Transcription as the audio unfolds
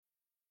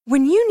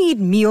When you need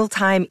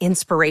mealtime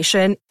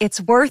inspiration,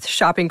 it's worth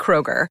shopping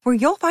Kroger, where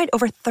you'll find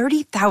over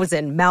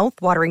 30,000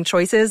 mouth-watering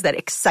choices that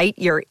excite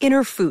your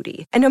inner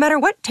foodie. And no matter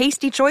what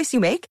tasty choice you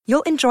make,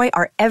 you'll enjoy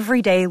our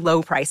everyday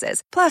low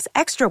prices, plus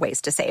extra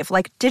ways to save,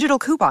 like digital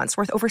coupons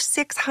worth over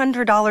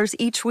 $600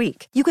 each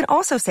week. You can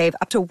also save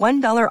up to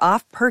 $1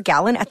 off per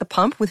gallon at the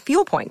pump with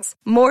fuel points.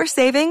 More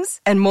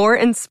savings and more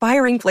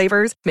inspiring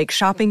flavors make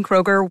shopping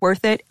Kroger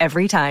worth it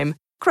every time.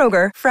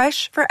 Kroger,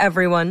 fresh for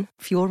everyone.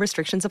 Fuel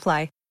restrictions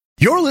apply.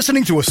 You're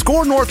listening to a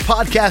Score North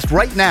podcast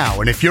right now,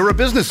 and if you're a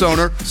business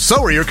owner, so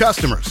are your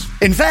customers.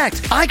 In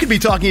fact, I could be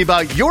talking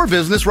about your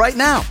business right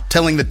now,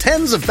 telling the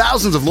tens of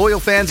thousands of loyal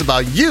fans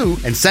about you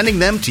and sending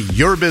them to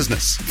your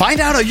business. Find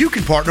out how you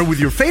can partner with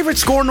your favorite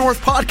Score North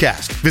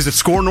podcast. Visit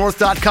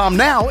scorenorth.com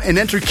now and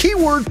enter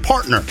keyword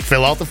partner.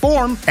 Fill out the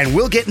form, and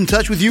we'll get in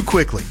touch with you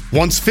quickly.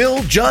 Once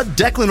Phil, Judd,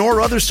 Declan, or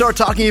others start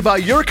talking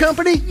about your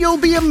company, you'll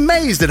be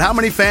amazed at how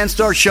many fans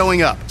start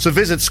showing up. So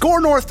visit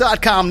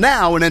scorenorth.com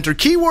now and enter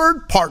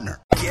keyword partner.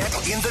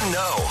 Get in the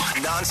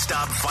know.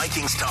 Non-stop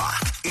Vikings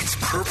talk. It's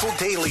Purple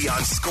Daily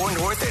on Score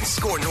North and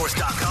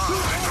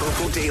ScoreNorth.com.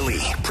 Purple Daily,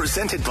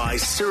 presented by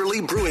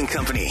Surly Brewing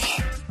Company.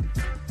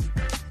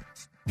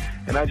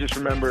 And I just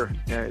remember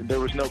there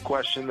was no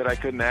question that I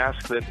couldn't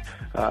ask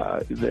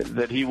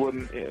that he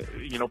wouldn't,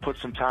 put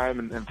some time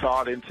and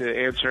thought into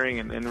answering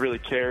and really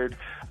cared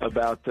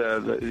about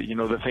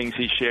the things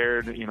he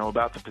shared,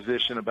 about the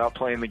position, about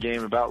playing the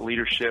game, about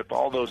leadership,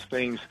 all those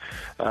things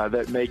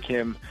that make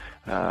him,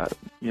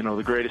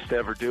 the greatest to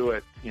ever do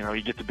it.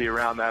 You get to be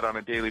around that on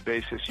a daily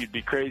basis. You'd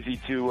be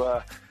crazy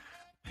to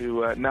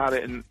not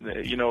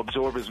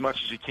absorb as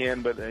much as you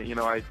can, but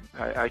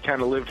I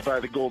kind of lived by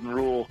the golden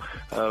rule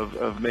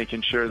of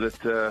making sure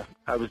that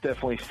I was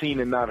definitely seen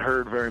and not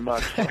heard very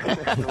much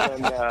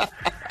when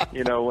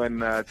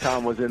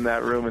Tom was in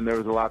that room, and there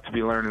was a lot to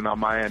be learning on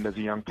my end as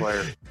a young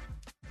player.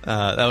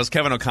 That was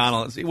Kevin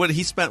O'Connell.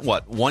 He spent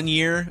 1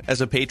 year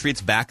as a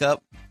Patriots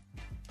backup?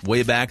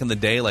 Way back in the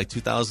day, like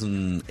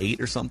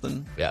 2008 or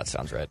something? Yeah, that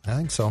sounds right. I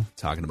think so.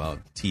 Talking about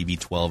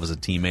TB12 as a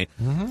teammate.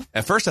 Mm-hmm.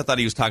 At first, I thought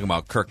he was talking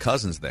about Kirk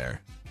Cousins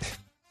there.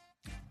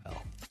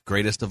 Well,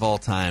 greatest of all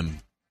time.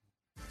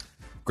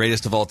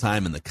 Greatest of all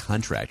time in the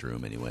contract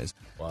room, anyways.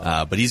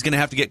 Wow. But he's going to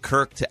have to get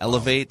Kirk to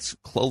elevate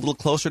a little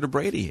closer to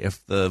Brady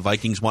if the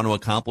Vikings want to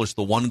accomplish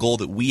the one goal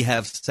that we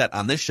have set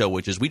on this show,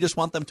 which is we just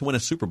want them to win a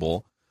Super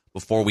Bowl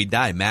before we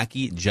die.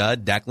 Mackie,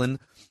 Judd, Declan.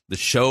 The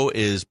show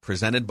is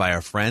presented by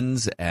our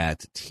friends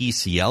at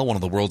TCL, one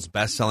of the world's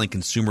best-selling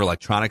consumer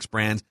electronics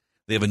brands.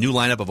 They have a new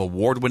lineup of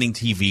award-winning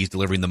TVs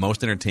delivering the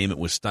most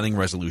entertainment with stunning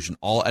resolution,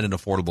 all at an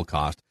affordable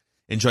cost.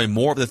 Enjoy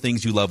more of the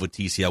things you love with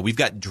TCL. We've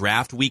got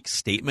draft week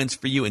statements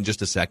for you in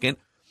just a second,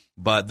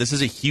 but this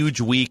is a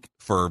huge week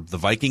for the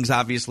Vikings,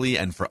 obviously,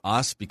 and for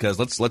us, because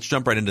let's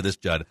jump right into this,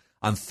 Judd.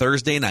 On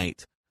Thursday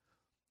night,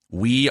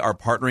 we are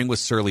partnering with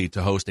Surly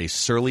to host a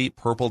Surly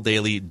Purple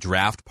Daily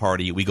draft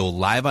party. We go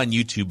live on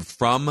YouTube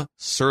from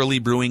Surly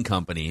Brewing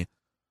Company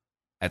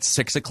at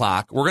 6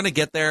 o'clock. We're going to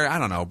get there, I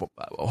don't know,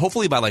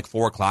 hopefully by like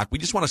 4 o'clock. We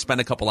just want to spend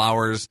a couple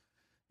hours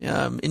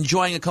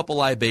enjoying a couple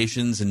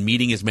libations and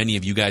meeting as many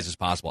of you guys as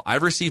possible.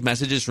 I've received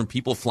messages from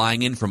people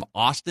flying in from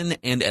Austin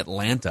and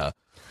Atlanta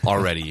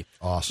already.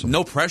 Awesome.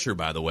 No pressure,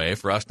 by the way,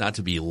 for us not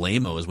to be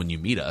lame-os when you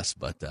meet us,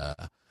 but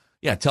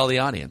yeah, tell the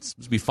audience.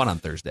 It's going to be fun on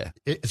Thursday.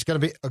 It's going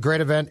to be a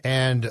great event.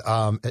 And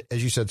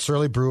as you said,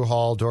 Surly Brew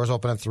Hall, doors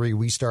open at 3.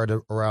 We start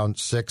at around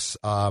 6.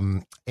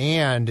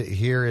 And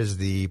here is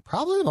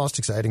probably the most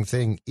exciting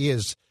thing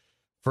is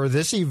for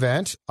this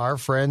event, our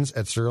friends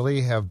at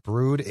Surly have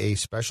brewed a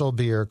special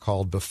beer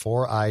called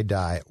Before I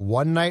Die.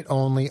 One night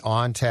only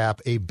on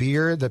tap, a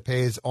beer that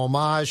pays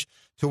homage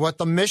to what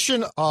the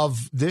mission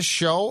of this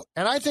show,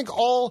 and I think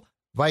all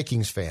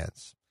Vikings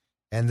fans,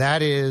 and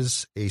that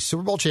is a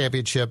Super Bowl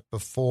championship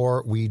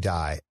before we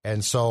die.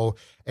 And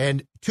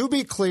to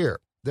be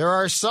clear, there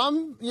are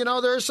some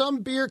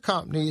beer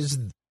companies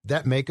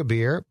that make a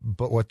beer,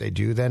 but what they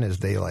do then is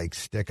they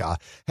stick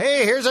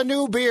hey, here's a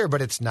new beer,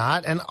 but it's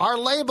not. And our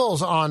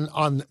labels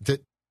on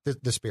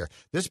this beer.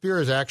 This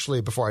beer is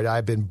actually, Before I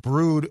Die, been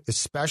brewed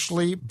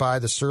especially by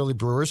the Surly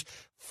Brewers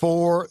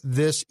for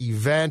this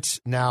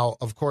event. Now,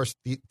 of course,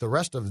 the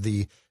rest of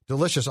the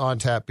delicious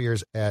on-tap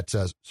beers at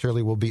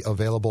Surly will be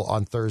available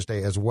on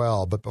Thursday as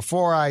well. But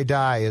Before I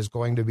Die is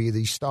going to be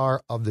the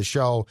star of the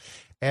show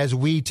as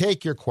we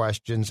take your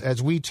questions,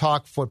 as we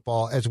talk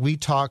football, as we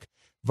talk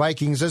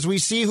Vikings, as we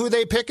see who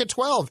they pick at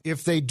 12,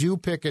 if they do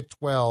pick at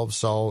 12.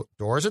 So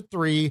doors at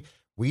 3.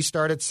 We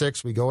start at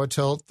 6. We go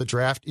until the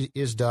draft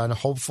is done.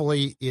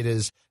 Hopefully it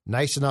is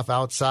nice enough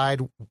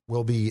outside.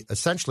 We'll be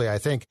essentially, I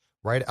think,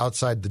 right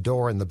outside the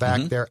door in the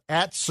back there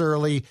at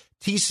Surly.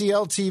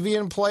 TCL TV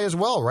in play as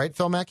well, right,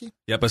 Phil Mackey?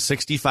 Yep, a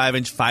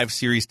 65-inch 5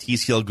 Series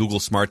TCL Google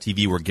Smart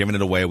TV. We're giving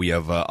it away. We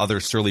have other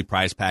Surly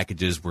prize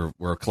packages.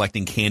 We're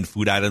collecting canned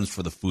food items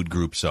for the food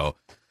group. So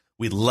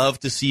we'd love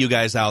to see you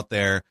guys out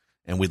there,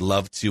 and we'd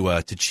love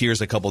to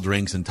cheers a couple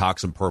drinks and talk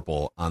some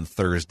purple on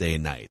Thursday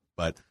night.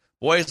 But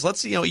boys,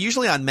 let's see.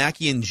 Usually on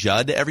Mackie and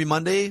Judd every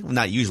Monday, well,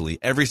 not usually,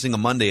 every single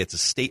Monday, it's a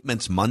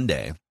Statements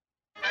Monday.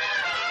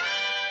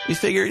 we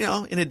figure,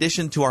 in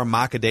addition to our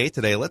mock-a-day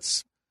today,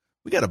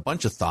 we got a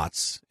bunch of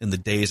thoughts in the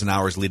days and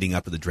hours leading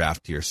up to the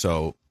draft here.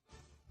 So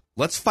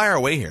let's fire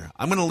away here.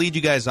 I'm going to lead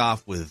you guys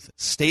off with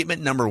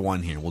statement number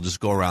 1 here. We'll just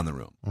go around the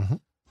room. Mm-hmm.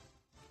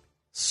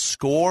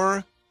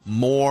 Score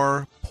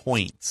more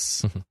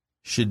points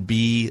should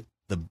be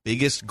the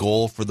biggest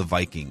goal for the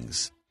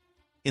Vikings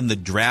in the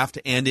draft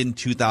and in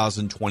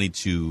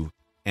 2022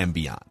 and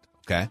beyond.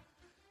 Okay?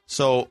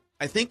 So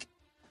I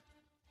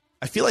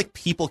feel like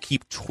people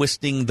keep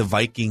twisting the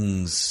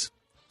Vikings'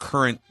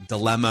 current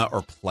dilemma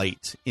or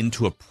plight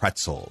into a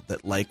pretzel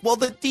that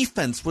the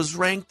defense was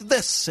ranked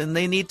this and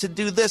they need to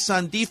do this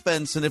on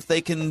defense, and if they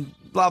can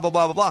blah, blah,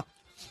 blah, blah, blah.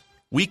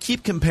 We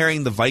keep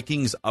comparing the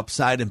Vikings'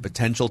 upside and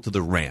potential to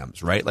the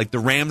Rams, right? Like the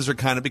Rams are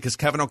kind of, because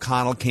Kevin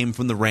O'Connell came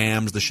from the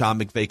Rams, the Sean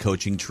McVay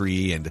coaching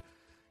tree, and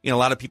a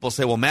lot of people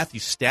say, well,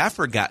 Matthew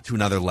Stafford got to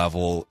another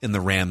level in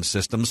the Rams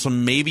system, so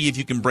maybe if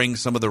you can bring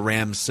some of the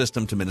Rams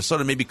system to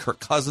Minnesota, maybe Kirk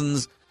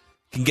Cousins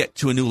can get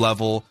to a new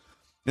level.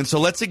 And so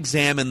let's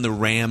examine the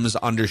Rams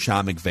under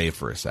Sean McVay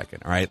for a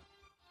second, all right?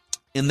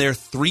 In their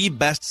 3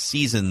 best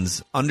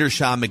seasons under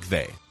Sean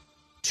McVay,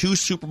 2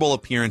 Super Bowl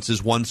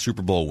appearances, 1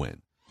 Super Bowl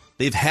win.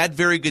 They've had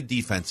very good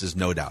defenses,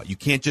 no doubt. You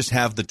can't just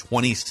have the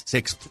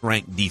 26th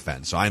ranked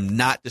defense, so I'm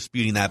not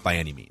disputing that by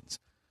any means.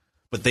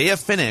 But they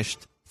have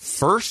finished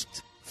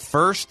first,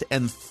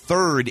 and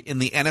third in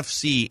the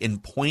NFC in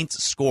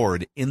points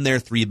scored in their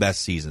 3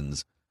 best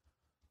seasons.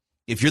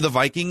 If you're the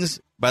Vikings,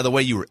 by the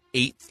way, you were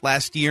 8th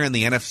last year in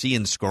the NFC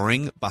in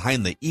scoring,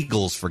 behind the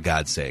Eagles, for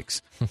God's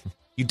sakes.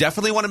 You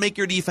definitely want to make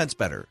your defense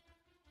better,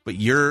 but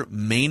your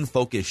main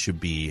focus should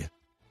be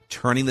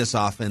turning this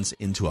offense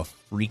into a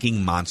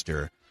freaking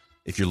monster.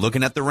 If you're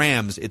looking at the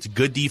Rams, it's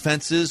good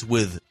defenses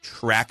with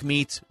track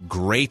meet,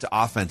 great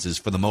offenses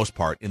for the most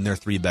part in their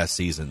 3 best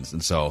seasons.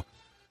 And so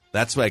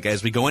that's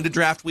as we go into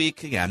draft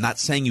week, I'm not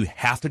saying you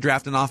have to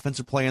draft an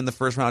offensive player in the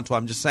first round. So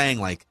I'm just saying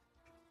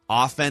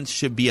offense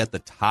should be at the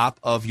top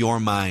of your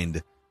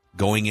mind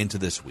going into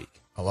this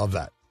week. I love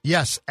that.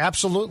 Yes,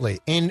 absolutely.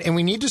 And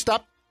we need to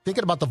stop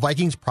thinking about the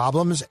Vikings'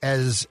 problems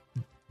as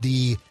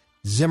the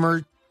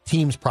Zimmer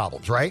team's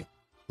problems, right?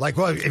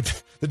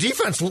 If the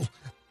defense,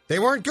 they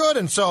weren't good,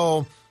 and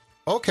so,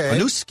 okay. A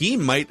new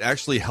scheme might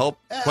actually help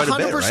quite a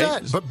bit,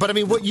 right? But I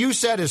mean, what you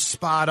said is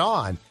spot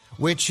on,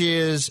 which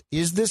is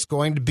this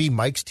going to be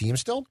Mike's team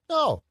still?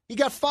 No, he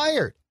got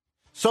fired.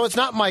 So it's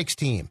not Mike's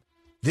team.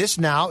 This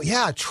now,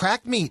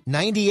 track meet,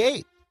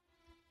 98.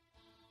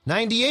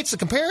 98's the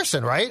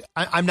comparison, right?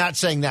 I'm not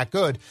saying that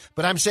good,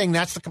 but I'm saying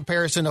that's the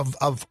comparison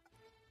of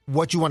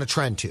what you want to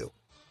trend to,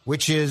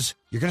 which is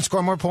you're going to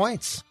score more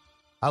points.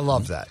 I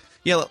love that.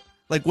 Yeah,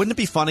 wouldn't it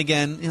be fun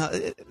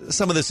again?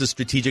 Some of this is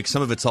strategic.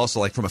 Some of it's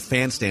also from a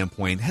fan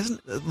standpoint. Hasn't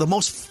the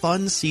most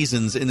fun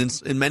seasons, and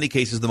in many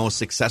cases the most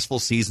successful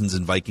seasons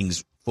in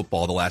Vikings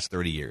football the last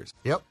 30 years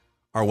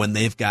are when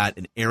they've got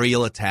an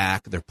aerial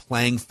attack. They're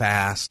playing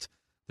fast.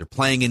 They're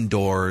playing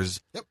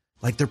indoors. Yep.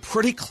 They're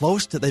pretty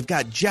close to. They've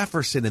got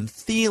Jefferson and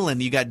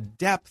Thielen. You got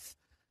depth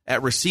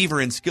at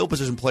receiver and skill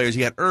position players.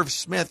 You got Irv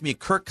Smith.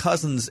 Kirk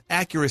Cousins,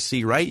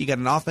 accuracy, right? You got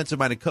an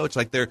offensive-minded coach.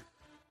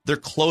 They're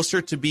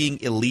closer to being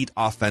elite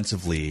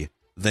offensively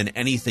than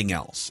anything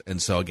else.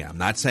 And so, again, I'm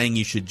not saying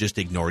you should just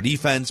ignore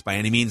defense by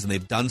any means, and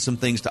they've done some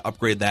things to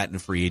upgrade that in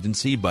free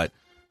agency, but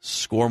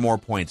score more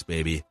points,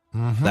 baby.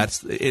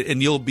 Mm-hmm.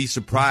 And you'll be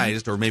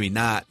surprised, or maybe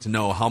not, to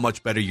know how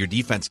much better your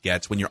defense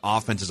gets when your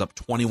offense is up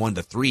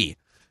 21-3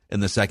 in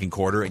the second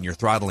quarter and you're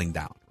throttling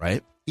down,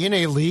 right? In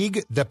a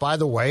league that, by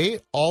the way,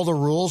 all the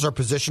rules are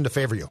positioned to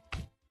favor you.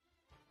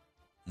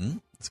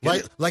 If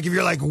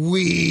you're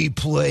we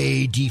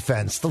play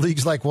defense, the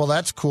league's well,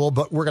 that's cool,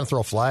 but we're going to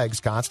throw flags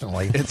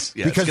constantly. It's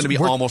going to be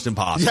almost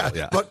impossible.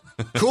 Yeah. But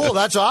cool,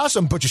 that's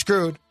awesome, but you're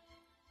screwed.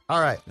 All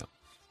right. No.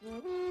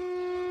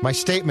 My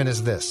statement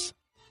is this.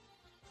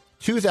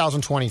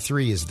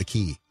 2023 is the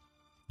key.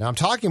 Now, I'm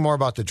talking more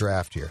about the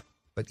draft here,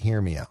 but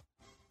hear me out.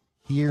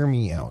 Hear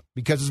me out.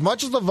 Because as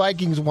much as the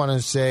Vikings want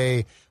to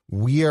say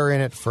we are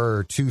in it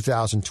for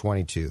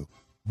 2022,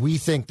 we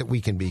think that we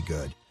can be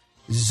good.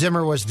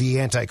 Zimmer was the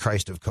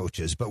antichrist of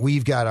coaches, but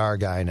we've got our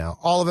guy now.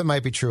 All of it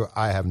might be true.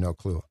 I have no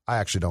clue. I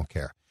actually don't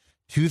care.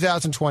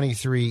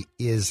 2023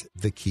 is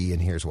the key,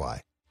 and here's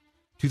why.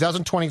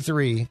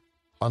 2023,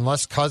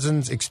 unless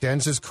Cousins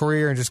extends his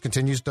career and just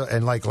continues to,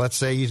 and let's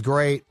say he's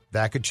great,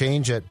 that could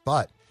change it.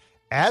 But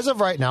as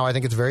of right now, I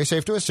think it's very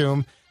safe to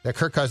assume that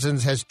Kirk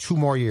Cousins has 2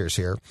 more years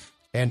here.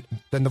 And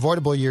then the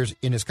voidable years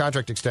in his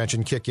contract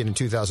extension kick in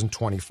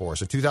 2024.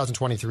 So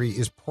 2023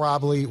 is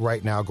probably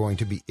right now going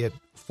to be it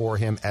for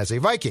him as a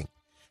Viking.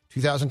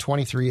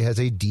 2023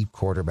 has a deep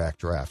quarterback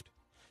draft.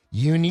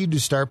 You need to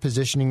start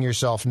positioning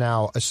yourself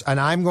now. And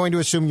I'm going to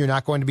assume you're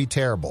not going to be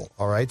terrible.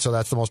 All right. So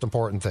that's the most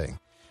important thing.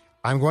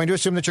 I'm going to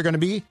assume that you're going to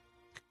be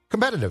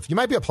competitive. You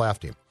might be a playoff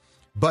team,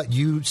 but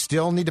you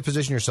still need to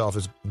position yourself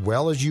as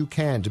well as you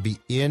can to be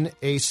in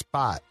a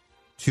spot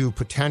to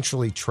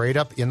potentially trade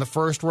up in the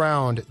first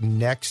round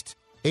next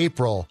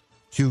April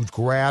to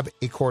grab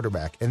a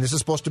quarterback. And this is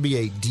supposed to be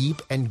a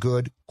deep and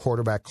good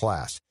quarterback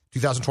class.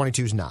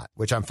 2022 is not,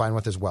 which I'm fine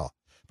with as well.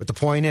 But the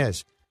point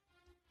is,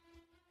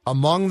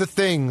 among the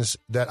things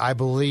that I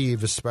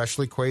believe,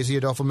 especially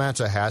Kwesi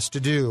Adofo-Mensah, has to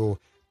do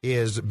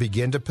is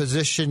begin to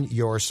position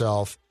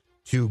yourself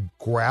to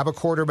grab a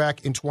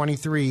quarterback in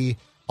 23,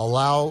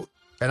 allow,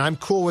 and I'm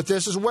cool with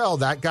this as well,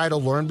 that guy to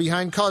learn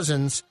behind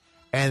Cousins,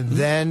 and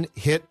then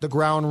hit the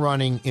ground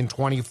running in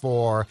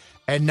 24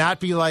 and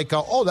not be like,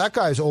 oh, that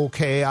guy's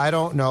okay, I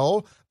don't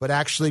know, but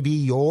actually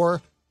be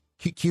your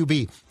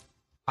QB.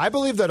 I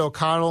believe that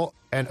O'Connell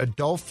and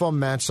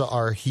Adofo-Mensah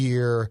are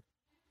here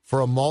for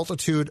a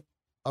multitude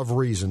of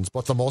reasons,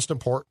 but the most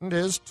important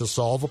is to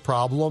solve a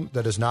problem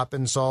that has not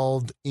been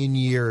solved in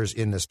years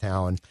in this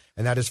town,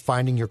 and that is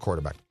finding your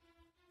quarterback.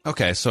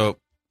 Okay, so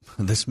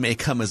this may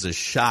come as a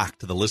shock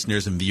to the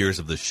listeners and viewers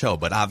of the show,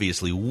 but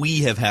obviously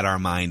we have had our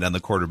mind on the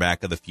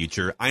quarterback of the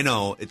future. I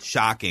know it's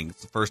shocking.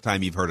 It's the first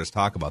time you've heard us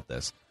talk about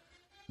this.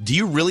 Do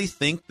you really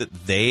think that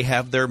they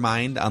have their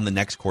mind on the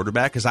next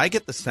quarterback? Because I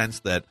get the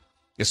sense that,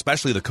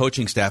 especially the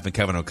coaching staff and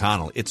Kevin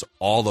O'Connell, it's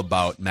all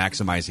about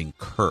maximizing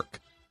Kirk.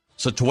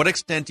 So to what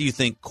extent do you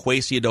think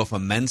Kwesi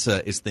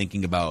Adofo-Mensah is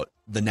thinking about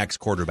the next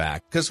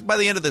quarterback? Because by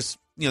the end of this,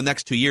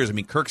 next 2 years, I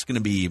mean, Kirk's going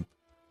to be,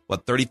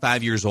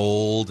 35 years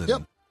old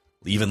and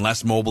even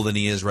less mobile than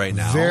he is right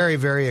now. Very,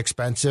 very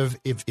expensive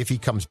if he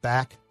comes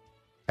back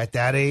at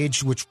that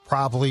age, which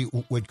probably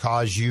would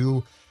cause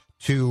you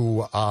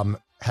to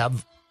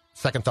have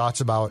second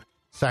thoughts about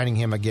signing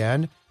him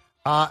again.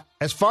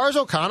 As far as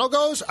O'Connell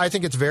goes, I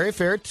think it's very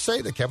fair to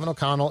say that Kevin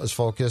O'Connell is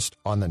focused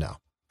on the now.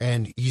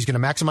 And he's going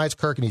to maximize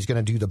Kirk, and he's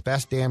going to do the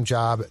best damn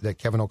job that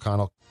Kevin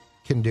O'Connell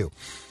can do.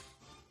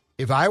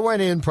 If I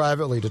went in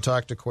privately to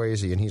talk to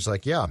Kwesi, and he's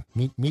like, yeah,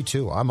 me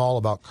too. I'm all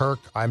about Kirk.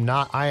 I am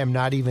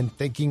not even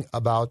thinking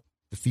about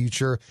the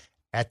future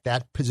at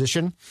that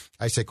position.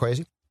 I say,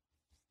 Kwesi,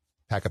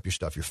 pack up your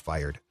stuff. You're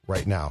fired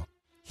right now.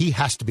 He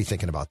has to be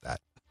thinking about that.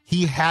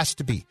 He has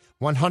to be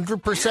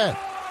 100%.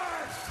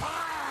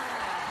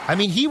 I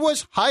mean, he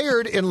was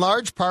hired in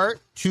large part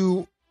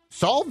to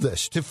solve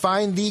this, to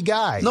find the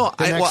guy.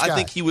 I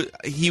think he was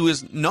he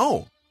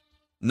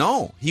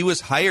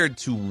was hired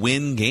to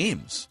win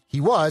games.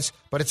 He was,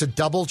 but it's a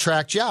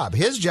double-track job.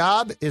 His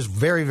job is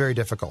very, very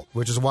difficult,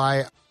 which is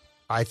why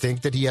I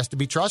think that he has to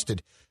be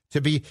trusted.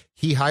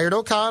 He hired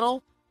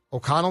O'Connell.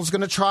 O'Connell's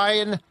going to try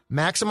and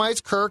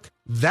maximize Kirk.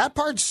 That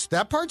part's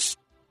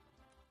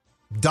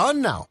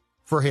done now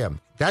for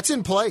him. That's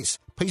in place.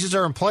 Pieces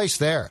are in place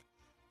there.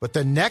 But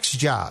the next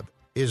job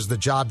is the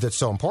job that's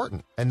so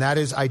important, and that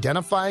is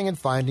identifying and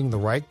finding the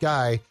right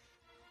guy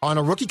on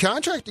a rookie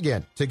contract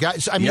again.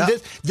 This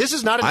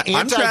is not an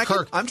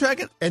anti-Kirk. I'm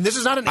tracking. And this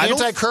is not an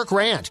anti-Kirk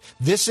rant.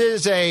 This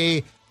is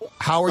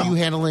how are you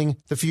handling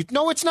the future?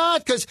 No, it's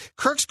not, because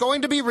Kirk's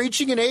going to be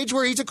reaching an age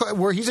where he's a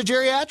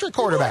geriatric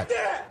quarterback. You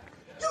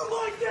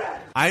like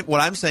that? What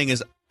I'm saying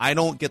is I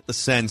don't get the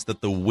sense that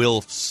the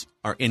Wilfs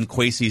are in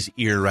Kwesi's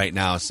ear right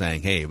now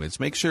saying, hey, let's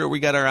make sure we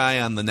got our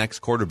eye on the next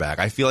quarterback.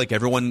 I feel like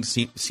everyone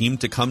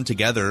seemed to come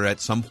together at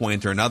some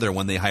point or another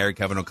when they hired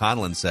Kevin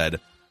O'Connell and said,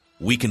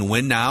 we can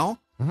win now.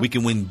 We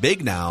can win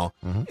big now,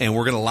 and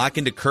we're going to lock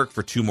into Kirk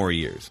for 2 more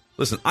years.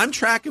 Listen, I'm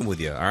tracking with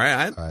you, all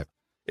right? All right.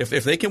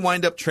 If they can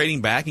wind up trading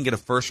back and get a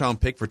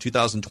first-round pick for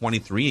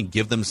 2023 and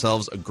give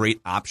themselves a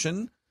great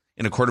option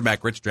in a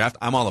quarterback-rich draft,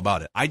 I'm all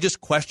about it. I just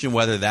question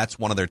whether that's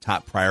one of their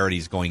top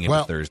priorities going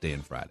into Thursday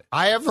and Friday.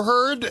 I have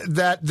heard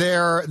that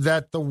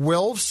the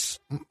Wilfs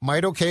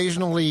might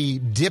occasionally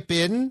dip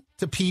in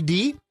to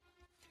PD,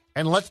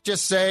 and let's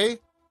just say,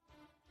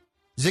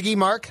 Ziggy,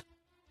 Mark,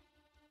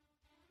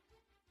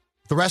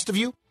 the rest of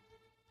you,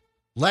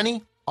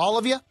 Lenny, all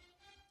of you,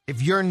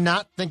 if you're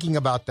not thinking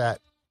about that,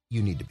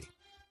 you need to be.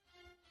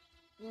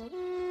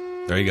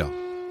 There you go.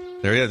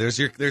 There's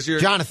your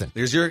Jonathan.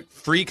 There's your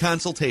free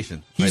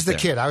consultation. He's the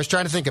kid. I was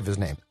trying to think of his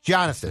name.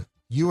 Jonathan,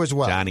 you as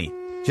well. Johnny,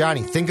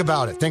 think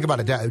about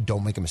it.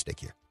 Don't make a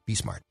mistake here. Be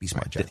smart,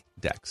 Johnny.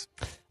 Dex.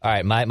 All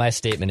right, my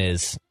statement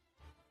is,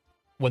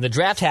 when the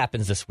draft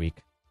happens this week,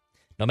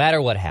 no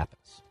matter what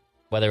happens,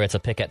 whether it's a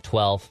pick at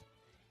 12,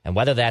 and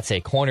whether that's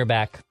a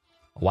cornerback,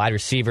 a wide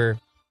receiver,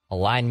 a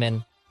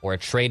lineman, or a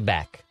trade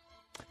back,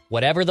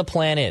 whatever the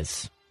plan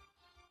is,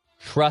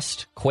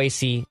 trust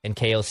Kwesi and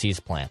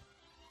KOC's plan.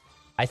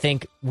 I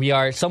think we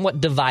are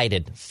somewhat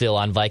divided still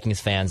on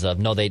Vikings fans of,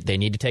 no, they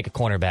need to take a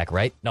cornerback,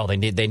 right? No, they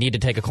need to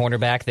take a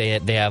cornerback.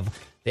 They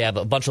have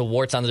a bunch of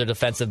warts on their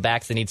defensive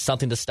backs. They need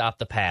something to stop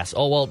the pass.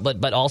 Oh, well,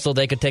 but also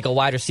they could take a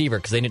wide receiver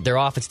because their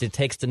offense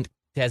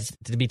has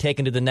to be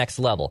taken to the next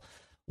level.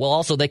 Well,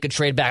 also they could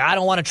trade back. I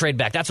don't want to trade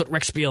back. That's what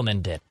Rick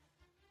Spielman did.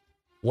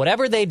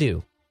 Whatever they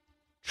do,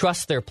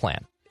 trust their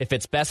plan. If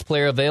it's best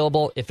player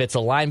available, if it's a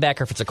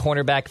linebacker, if it's a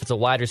cornerback, if it's a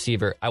wide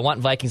receiver, I want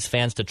Vikings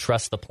fans to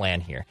trust the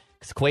plan here.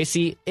 Because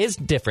Kwesi is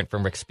different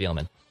from Rick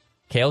Spielman.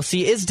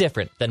 KOC is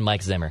different than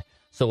Mike Zimmer.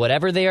 So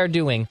whatever they are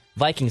doing,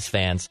 Vikings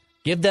fans,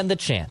 give them the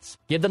chance.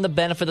 Give them the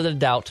benefit of the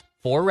doubt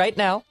for right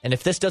now. And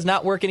if this does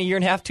not work in a year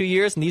and a half, 2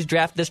 years, and this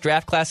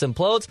draft class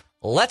implodes,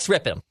 let's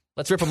rip him.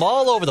 Let's rip him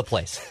all over the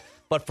place.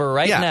 But for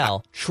right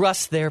now,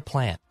 trust their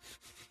plan.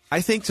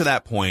 I think to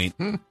that point,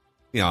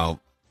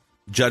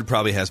 Judd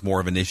probably has more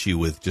of an issue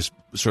with just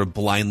sort of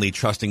blindly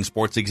trusting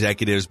sports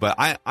executives, but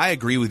I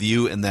agree with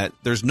you in that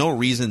there's no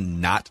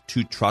reason not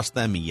to trust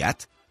them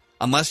yet,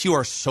 unless you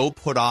are so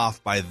put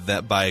off by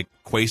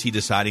Kwesi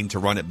deciding to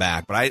run it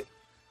back. But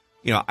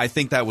I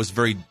think that was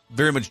very,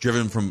 very much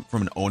driven from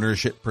an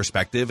ownership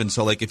perspective. And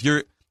so, like,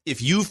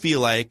 if you feel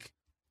like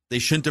they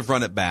shouldn't have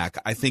run it back,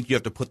 I think you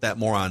have to put that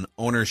more on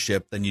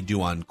ownership than you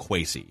do on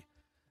Kwesi.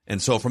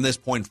 And so from this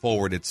point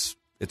forward, it's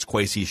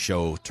Kwesi's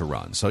show to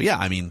run. So yeah,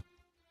 I mean,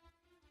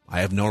 I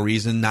have no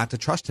reason not to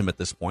trust him at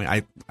this point.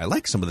 I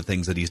like some of the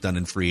things that he's done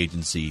in free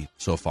agency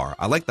so far.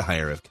 I like the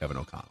hire of Kevin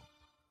O'Connell.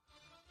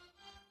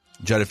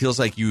 Judd, it feels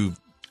like you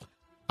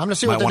I'm gonna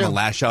see might what want to doing.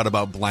 lash out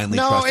about blindly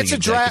No, trusting it's a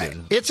draft.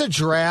 executives. It's a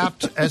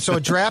draft, and so a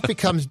draft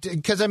becomes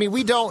because I mean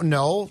we don't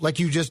know, like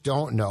you just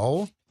don't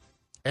know,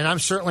 and I'm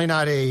certainly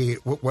not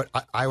what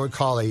I would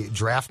call a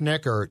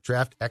draftnik or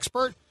draft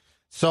expert.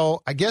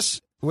 So I guess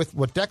with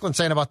what Declan's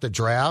saying about the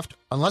draft,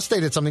 unless they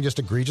did something just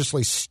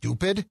egregiously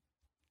stupid,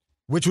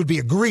 which would be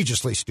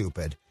egregiously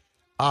stupid,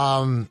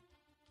 I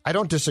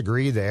don't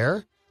disagree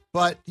there.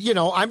 But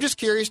I'm just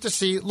curious to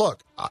see.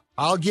 Look,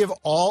 I'll give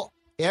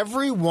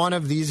every one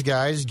of these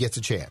guys gets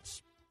a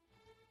chance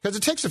because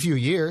it takes a few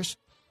years.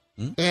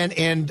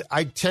 And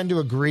I tend to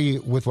agree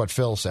with what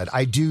Phil said.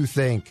 I do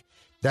think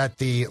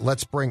that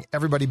let's bring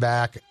everybody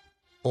back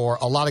or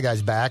a lot of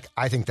guys back.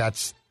 I think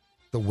that's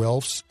the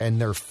Wilfs and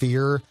their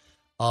fear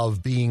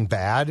of being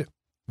bad,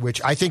 which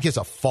I think is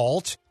a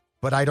fault,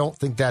 but I don't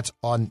think that's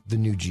on the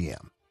new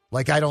GM.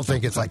 Like, I don't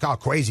think it's like, oh,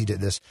 Kwesi did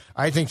this.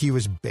 I think he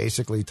was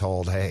basically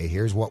told, hey,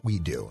 here's what we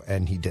do.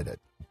 And he did it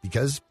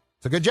because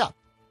it's a good job.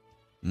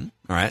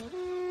 All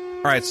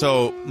right.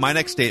 So my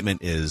next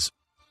statement is,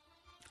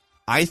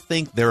 I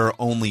think there are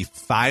only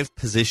 5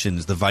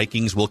 positions the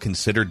Vikings will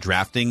consider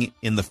drafting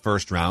in the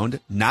first round,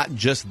 not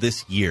just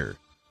this year,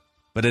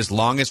 but as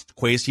long as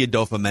Kwesi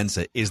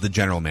Adofo-Mensah is the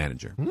general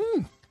manager.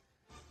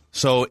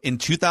 So in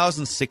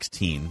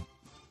 2016,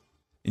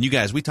 and you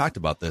guys, we talked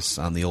about this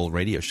on the old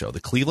radio show,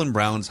 the Cleveland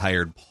Browns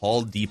hired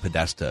Paul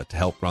DePodesta to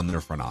help run their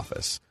front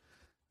office.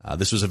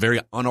 This was a very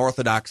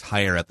unorthodox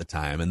hire at the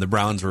time, and the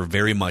Browns were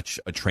very much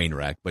a train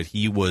wreck, but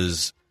he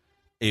was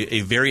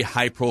a very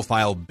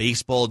high-profile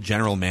baseball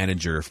general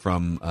manager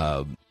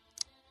from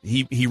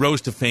he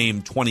rose to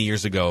fame 20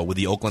 years ago with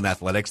the Oakland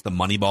Athletics, the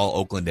Moneyball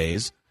Oakland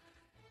A's,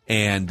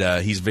 and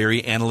he's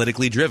very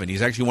analytically driven.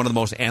 He's actually one of the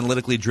most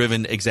analytically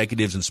driven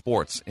executives in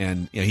sports,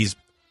 and he's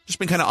just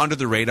been kind of under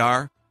the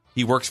radar.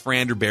 He works for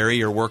Andrew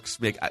Berry or works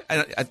 –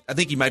 I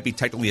think he might be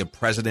technically a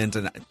president,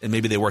 and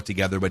maybe they work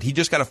together, but he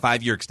just got a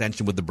 5-year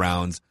extension with the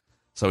Browns,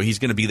 so he's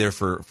going to be there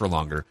for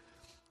longer.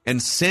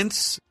 And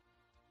since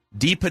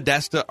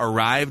DePodesta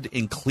arrived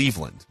in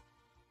Cleveland,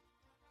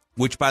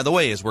 which, by the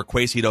way, is where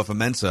Kwesi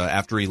Adofo-Mensah,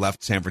 after he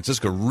left San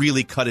Francisco,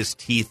 really cut his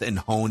teeth and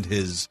honed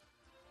his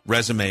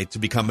resume to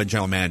become a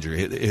general manager.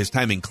 His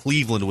time in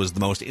Cleveland was the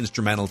most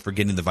instrumental for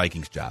getting the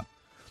Vikings job.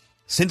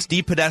 Since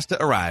DePodesta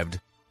arrived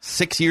 –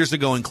 6 years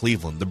ago in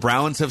Cleveland, the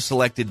Browns have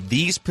selected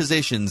these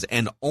positions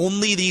and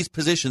only these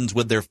positions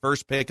with their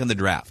first pick in the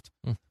draft.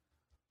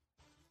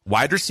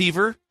 Wide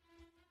receiver,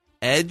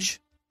 edge,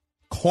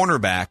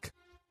 cornerback,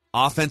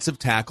 offensive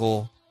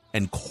tackle,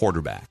 and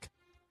quarterback.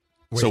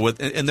 Wait. So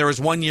and there was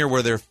 1 year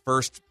where their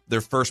first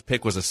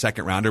pick was a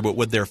second rounder, but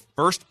with their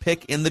first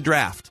pick in the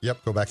draft.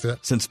 Yep, go back to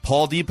that. Since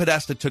Paul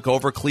DePodesta took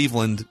over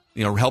Cleveland,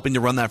 helping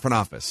to run that front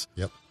office.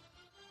 Yep.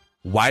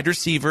 Wide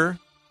receiver,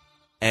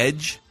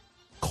 edge,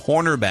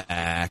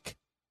 cornerback,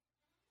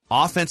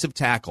 offensive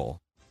tackle,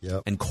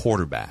 and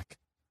quarterback.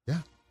 Yeah.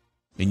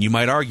 And you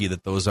might argue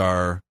that those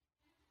are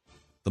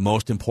the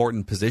most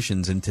important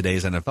positions in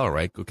today's NFL,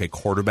 right? Okay,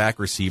 quarterback,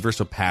 receiver,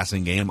 so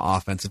passing game,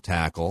 offensive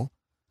tackle,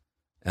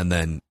 and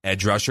then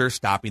edge rusher,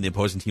 stopping the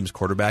opposing team's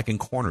quarterback, and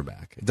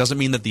cornerback. It doesn't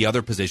mean that the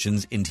other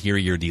positions,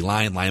 interior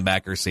D-line,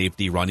 linebacker,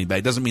 safety, running back,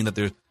 it doesn't mean that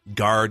there's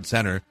guard,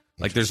 center.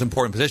 Like, there's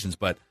important positions,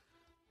 but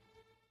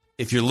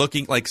if you're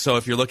looking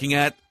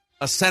at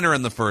a center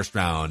in the first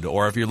round,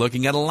 or if you're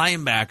looking at a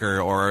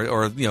linebacker,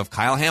 or if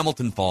Kyle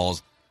Hamilton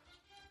falls,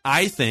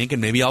 I think,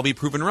 and maybe I'll be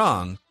proven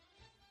wrong,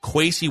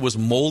 Kwesi was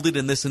molded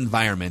in this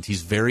environment.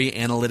 He's very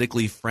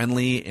analytically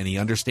friendly, and he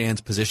understands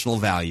positional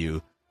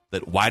value,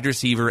 that wide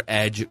receiver,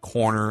 edge,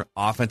 corner,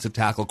 offensive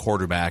tackle,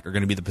 quarterback are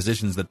going to be the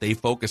positions that they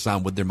focus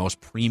on with their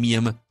most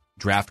premium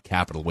draft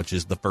capital, which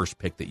is the first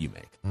pick that you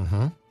make.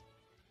 Mm-hmm.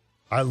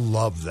 I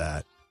love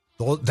that.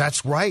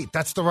 That's right.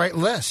 That's the right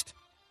list.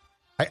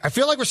 I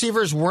feel like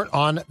receivers weren't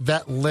on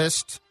that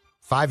list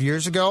 5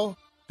 years ago.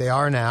 They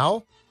are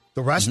now.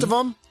 The rest of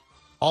them,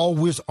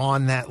 always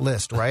on that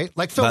list, right?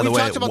 Like, Phil, we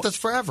talked about this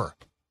forever.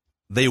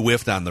 They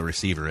whiffed on the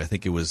receiver. I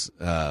think it was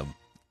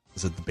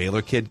it the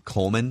Baylor kid,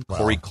 Coleman? Wow.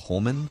 Corey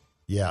Coleman?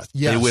 Yeah.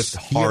 They whiffed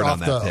hard on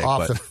that pick.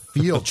 Off the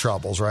field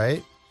troubles,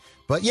 right?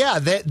 But yeah,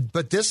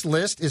 but this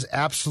list is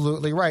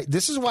absolutely right.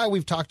 This is why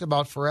we've talked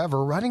about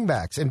forever running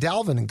backs and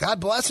Dalvin, and God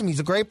bless him,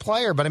 he's a great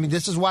player. But I mean,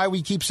 this is why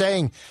we keep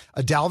saying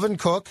a Dalvin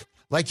Cook.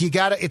 Like,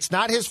 it's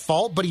not his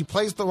fault, but he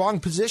plays the wrong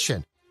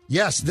position.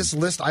 Yes, this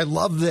list, I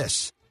love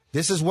this.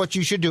 This is what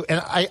you should do.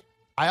 And I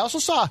also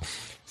saw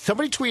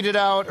somebody tweeted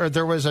out, or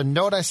there was a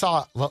note I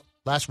saw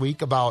last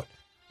week about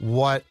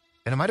what,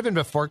 and it might have been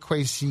before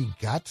Kwesi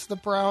got to the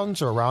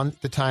Browns or around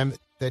the time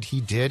that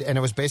he did, and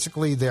it was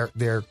basically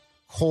their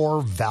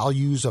core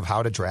values of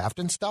how to draft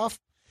and stuff.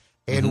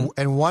 And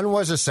and one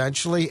was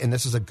essentially, and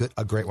this is a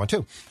great one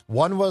too.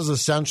 One was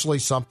essentially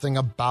something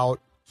about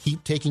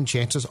keep taking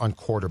chances on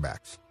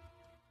quarterbacks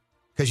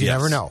because you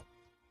never know.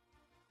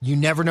 You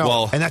never know,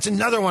 well, and that's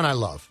another one I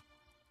love.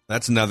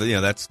 That's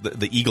another. That's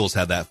the Eagles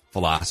had that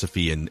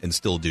philosophy and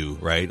still do,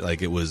 right?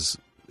 Like it was,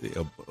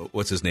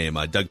 what's his name?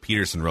 Doug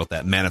Peterson wrote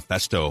that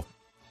manifesto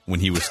when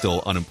he was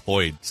still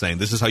unemployed, saying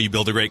this is how you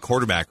build a great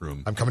quarterback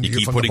room. I'm coming to you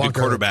keep from putting the good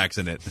bunker. quarterbacks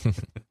in it.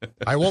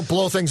 I won't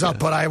blow things up,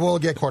 but I will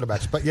get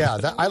quarterbacks. But yeah,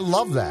 I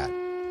love that.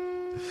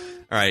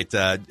 All right,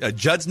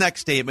 Judd's next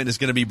statement is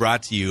going to be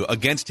brought to you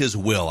against his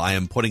will. I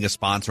am putting a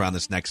sponsor on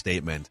this next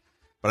statement,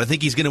 but I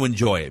think he's going to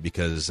enjoy it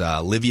because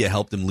Livia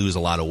helped him lose a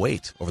lot of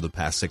weight over the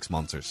past 6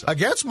 months or so.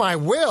 Against my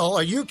will?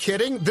 Are you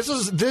kidding? This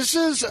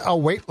is a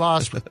weight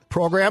loss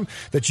program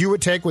that you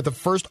would take with the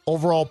first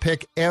overall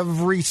pick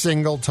every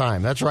single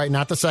time. That's right,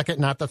 not the second,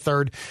 not the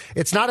third.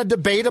 It's not a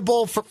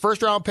debatable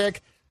first round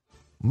pick.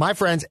 My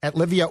friends at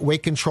Livia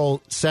Weight Control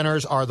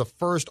Centers are the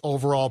first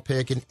overall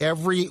pick in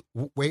every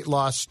weight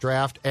loss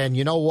draft. And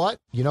you know what?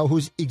 You know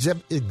who's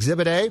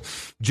Exhibit A?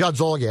 Judd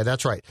Zolgad.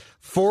 That's right.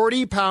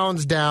 40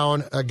 pounds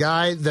down, a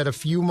guy that a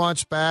few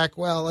months back,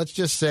 well, let's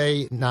just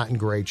say not in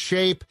great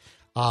shape.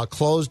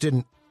 Clothes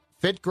didn't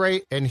fit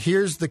great. And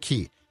here's the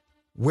key.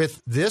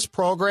 With this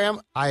program,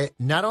 I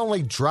not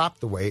only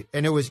dropped the weight,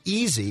 and it was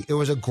easy. It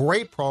was a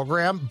great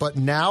program, but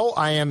now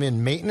I am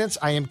in maintenance.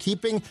 I am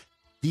keeping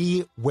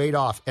the weight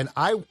off. And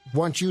I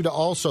want you to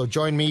also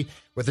join me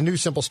with a new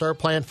Simple Start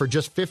plan for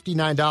just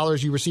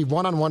 $59. You receive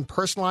one-on-one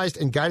personalized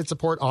and guided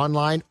support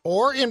online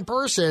or in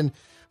person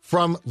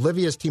from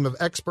Livia's team of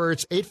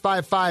experts.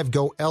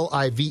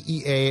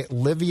 855-GO-LIVEA,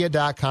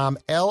 Livia.com,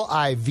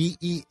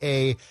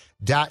 Livea.com.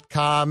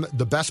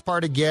 The best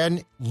part,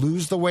 again,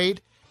 lose the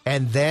weight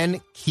and then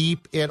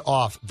keep it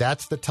off.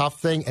 That's the tough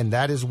thing, and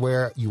that is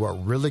where you are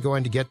really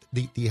going to get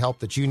the help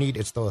that you need.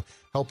 It's the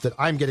help that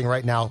I'm getting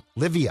right now.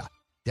 Livea.com.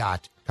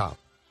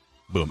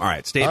 Boom. All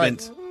right.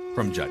 Statement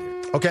from Judd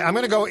here. Okay, I'm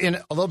going to go in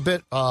a little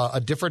bit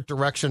a different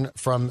direction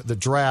from the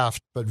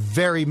draft, but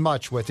very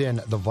much within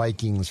the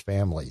Vikings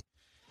family.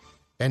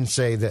 And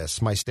say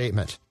this, my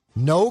statement.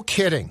 No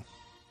kidding.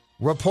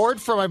 Report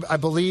from, I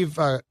believe,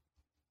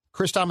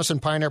 Chris Thomas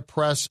and Pioneer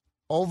Press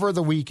over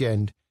the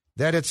weekend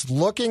that it's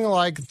looking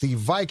like the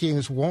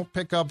Vikings won't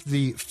pick up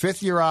the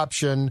fifth-year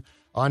option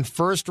on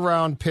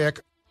first-round pick,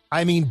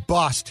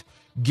 bust,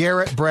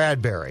 Garrett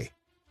Bradbury.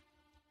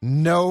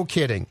 No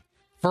kidding.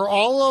 For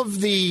all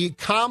of the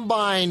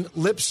combine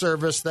lip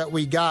service that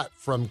we got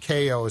from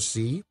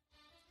KOC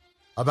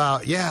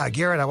about,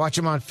 Garrett, I watch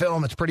him on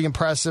film. It's pretty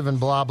impressive and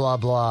blah, blah,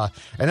 blah.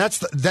 And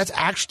that's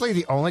actually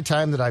the only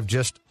time that I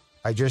just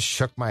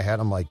shook my head.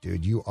 I'm like,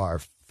 dude, you are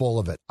full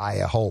of it. I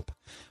hope.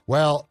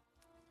 Well,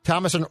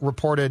 Thomason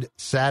reported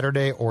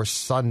Saturday or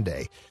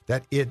Sunday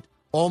that it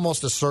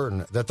almost is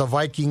certain that the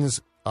Vikings,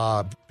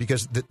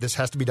 because this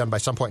has to be done by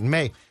some point in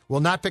May,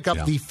 will not pick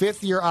up the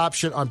fifth-year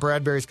option on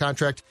Bradbury's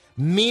contract,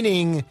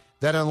 meaning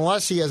that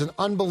unless he has an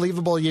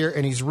unbelievable year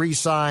and he's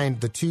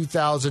re-signed, the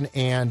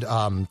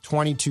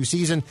 2022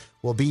 season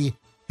will be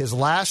his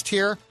last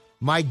here.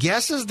 My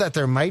guess is that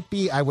there might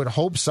be, I would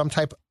hope, some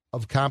type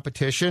of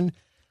competition,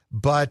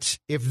 but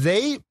if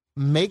they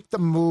make the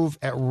move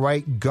at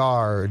right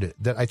guard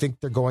that I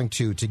think they're going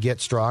to get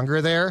stronger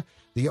there,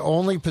 the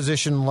only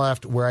position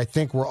left where I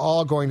think we're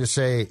all going to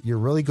say, you're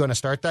really going to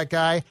start that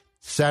guy,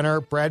 center.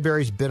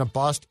 Bradbury's been a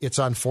bust. It's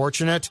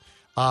unfortunate.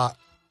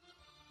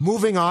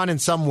 Moving on in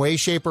some way,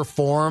 shape, or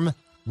form,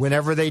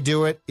 whenever they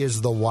do it, is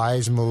the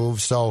wise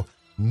move. So,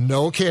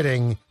 no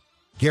kidding.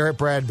 Garrett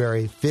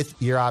Bradbury,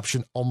 fifth-year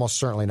option, almost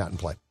certainly not in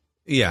play.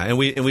 Yeah, and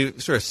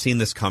we've sort of seen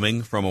this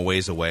coming from a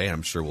ways away.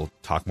 I'm sure we'll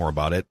talk more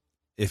about it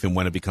if and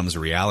when it becomes a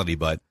reality.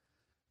 But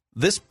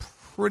this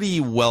pretty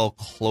well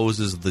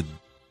closes the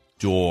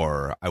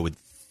door, I would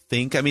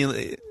think.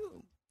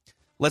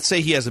 Let's say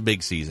he has a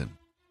big season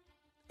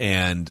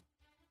and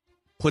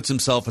puts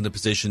himself in the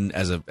position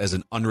as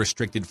an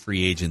unrestricted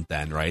free agent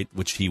then, right,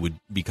 which he would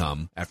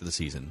become after the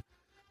season,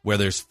 where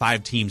there's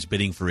 5 teams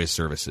bidding for his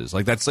services.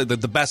 Like that's like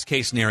the best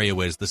case scenario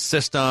is the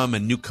system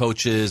and new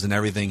coaches and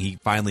everything. He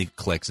finally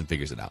clicks and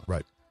figures it out.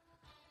 Right.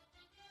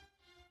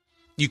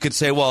 You could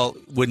say, well,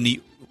 wouldn't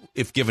he,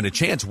 if given a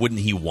chance,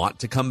 wouldn't he want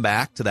to come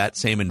back to that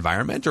same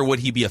environment, or would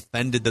he be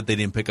offended that they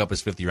didn't pick up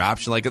his fifth-year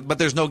option? But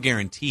there's no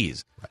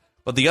guarantees. Right.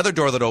 But the other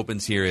door that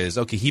opens here is,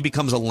 okay, he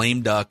becomes a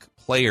lame duck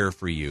player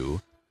for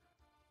you.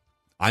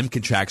 I'm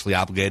contractually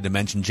obligated to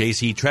mention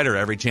J.C. Tretter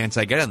every chance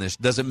I get on this.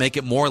 Does it make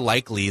it more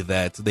likely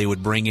that they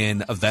would bring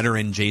in a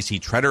veteran J.C.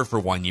 Tretter for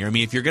 1 year?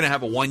 If you're going to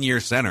have a 1-year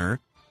center,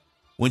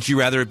 wouldn't you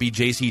rather it be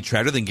J.C.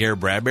 Tretter than Garrett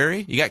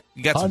Bradbury? You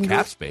got some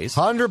cap space.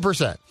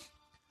 100%.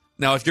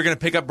 Now, if you're going to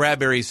pick up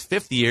Bradbury's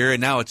 5th year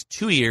and now it's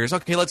 2 years,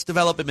 okay, let's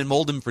develop him and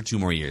mold him for 2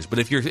 more years. But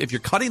if you're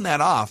cutting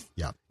that off,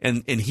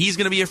 and he's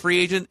going to be a free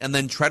agent, and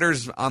then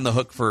Tretter's on the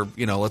hook for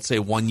let's say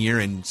 1 year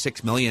and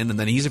 $6 million, and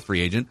then he's a free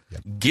agent,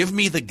 give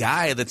me the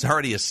guy that's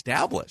already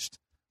established.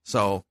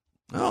 So,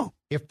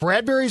 if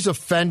Bradbury's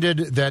offended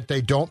that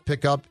they don't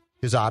pick up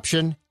his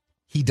option,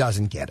 he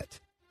doesn't get it.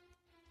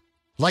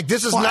 Like,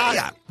 this is not.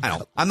 Yeah,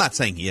 I'm not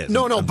saying he is.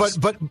 No, but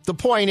the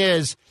point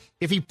is,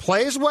 if he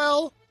plays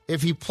well,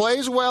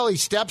 he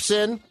steps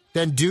in,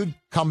 then dude,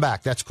 come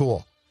back. That's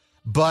cool.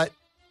 But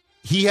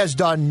he has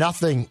done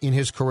nothing in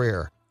his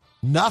career,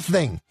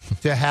 nothing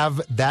to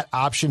have that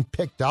option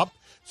picked up.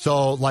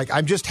 So, like,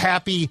 I'm just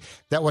happy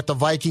that what the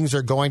Vikings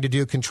are going to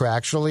do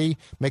contractually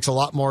makes a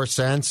lot more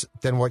sense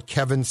than what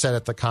Kevin said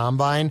at the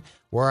Combine,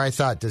 where I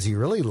thought, does he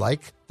really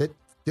like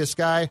this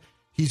guy?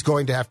 He's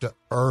going to have to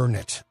earn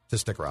it to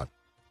stick around.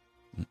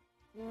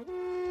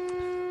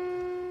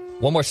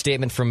 One more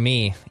statement from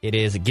me. It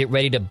is, get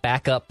ready to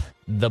back up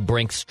the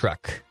Brinks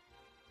truck.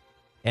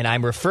 And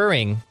I'm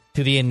referring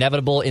to the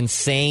inevitable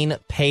insane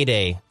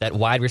payday that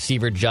wide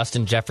receiver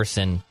Justin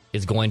Jefferson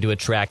is going to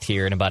attract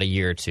here in about a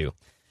year or two.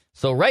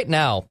 So right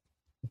now,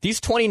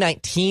 these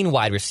 2019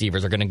 wide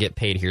receivers are going to get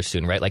paid here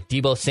soon, right? Like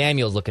Deebo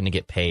Samuel's looking to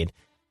get paid.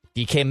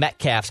 DK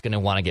Metcalf's going to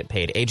want to get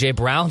paid. A.J.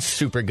 Brown's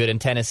super good in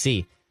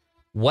Tennessee.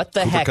 What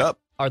the heck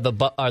are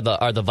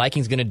the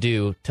Vikings going to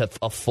do to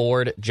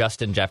afford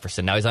Justin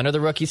Jefferson? Now, he's under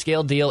the rookie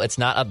scale deal. It's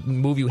not a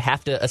move you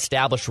have to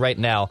establish right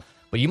now,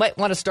 but you might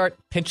want to start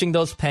pinching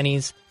those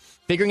pennies,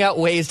 figuring out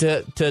ways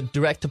to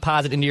direct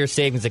deposit into your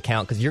savings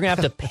account, because you're going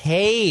to have to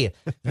pay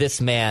this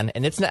man.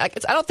 And I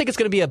don't think it's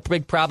going to be a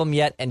big problem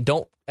yet, and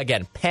don't,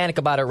 again, panic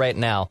about it right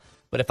now.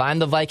 But if I'm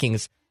the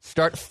Vikings,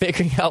 start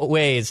figuring out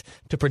ways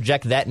to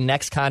project that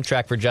next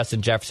contract for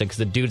Justin Jefferson, because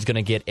the dude's going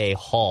to get a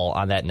haul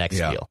on that next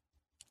deal.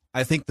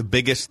 I think the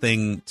biggest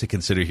thing to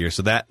consider here,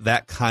 so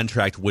that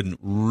contract wouldn't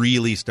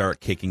really start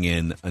kicking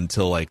in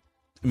until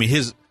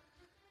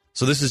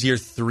so this is year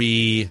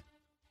 3,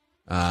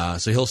 so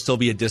he'll still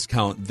be a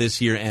discount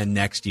this year and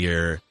next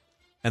year,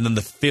 and then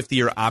the 5th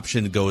year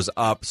option goes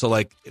up. So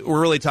like we're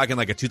really talking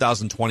like a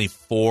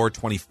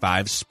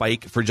 2024-25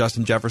 spike for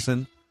Justin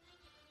Jefferson.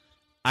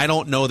 I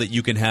don't know that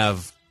you can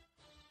have,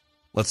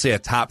 let's say, a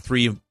top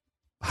 3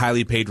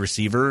 highly paid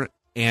receiver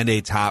and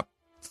a top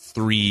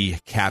 3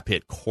 cap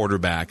hit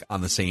quarterback on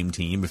the same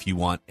team if you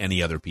want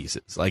any other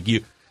pieces.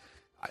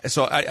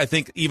 So I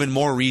think even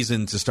more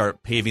reason to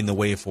start paving the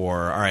way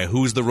for, all right,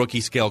 who's the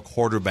rookie scale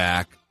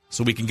quarterback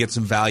so we can get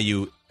some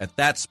value at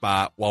that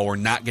spot while we're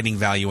not getting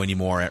value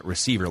anymore at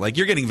receiver. Like,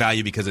 you're getting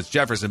value because it's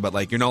Jefferson, but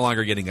like you're no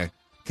longer getting a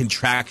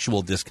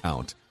contractual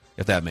discount,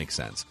 if that makes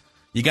sense.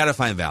 You got to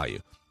find value.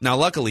 Now,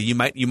 luckily, you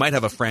might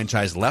have a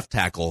franchise left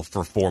tackle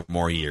for 4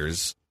 more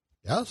years.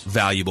 Yes.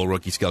 Valuable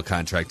rookie scale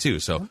contract too.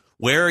 So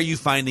where are you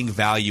finding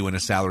value in a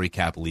salary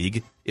cap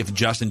league if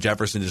Justin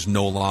Jefferson is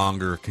no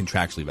longer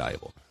contractually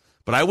valuable?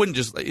 But I wouldn't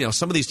just,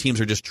 some of these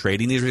teams are just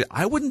trading these.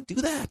 I wouldn't do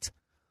that.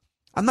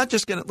 I'm not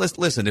just going to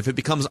listen. If it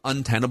becomes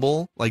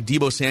untenable, like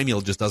Deebo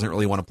Samuel just doesn't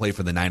really want to play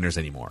for the Niners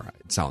anymore,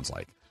 it sounds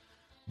like.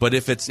 But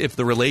if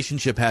the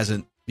relationship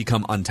hasn't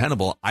become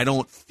untenable, I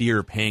don't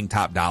fear paying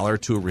top dollar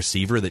to a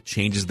receiver that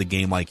changes the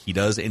game like he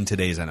does in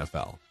today's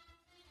NFL.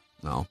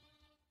 No.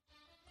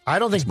 I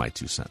don't think that's my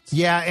 2 cents.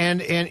 Yeah,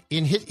 and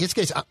in his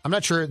case, I'm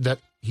not sure that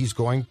he's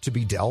going to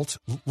be dealt.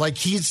 Like,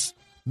 he's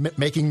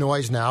making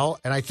noise now,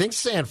 and I think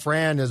San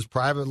Fran is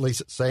privately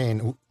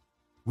saying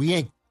we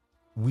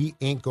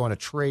ain't going to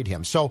trade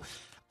him. So,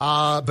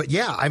 but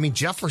yeah, I mean,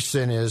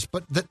 Jefferson is,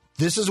 but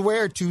this is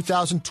where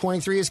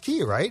 2023 is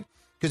key, right?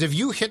 Because if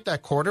you hit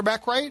that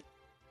quarterback right,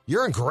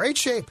 you're in great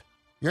shape.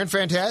 You're in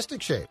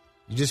fantastic shape.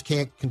 You just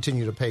can't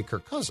continue to pay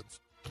Kirk Cousins.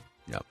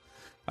 Yep.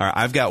 All right,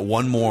 I've got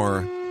one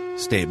more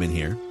statement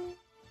here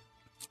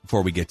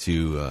before we get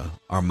to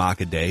our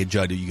mock a day.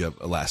 Judd, you have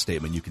a last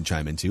statement you can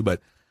chime into, but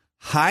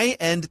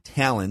high-end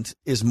talent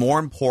is more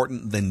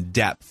important than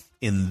depth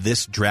in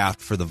this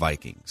draft for the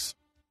Vikings.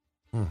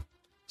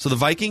 So the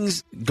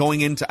Vikings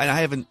going into,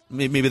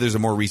 maybe there's a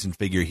more recent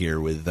figure here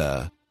with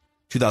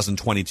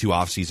 2022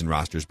 offseason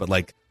rosters, but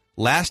like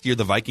last year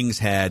the Vikings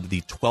had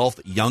the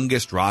 12th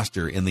youngest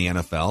roster in the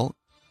NFL.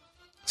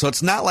 So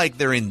it's not like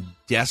they're in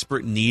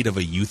desperate need of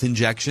a youth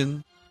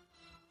injection.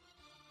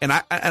 And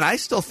I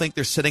still think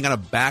they're sitting on a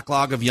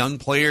backlog of young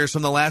players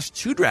from the last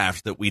 2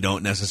 drafts that we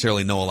don't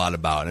necessarily know a lot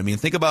about. I mean,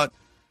 think about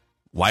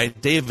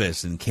Wyatt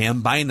Davis and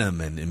Cam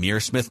Bynum and Amir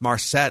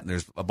Smith-Marset, and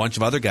there's a bunch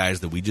of other guys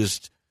that we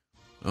just,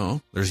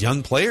 there's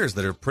young players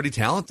that are pretty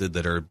talented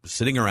that are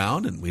sitting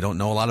around, and we don't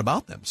know a lot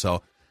about them.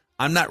 So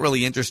I'm not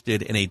really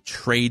interested in a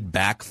trade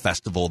back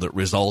festival that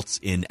results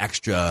in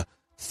extra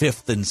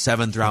 5th and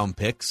 7th round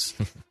picks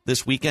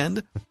this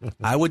weekend.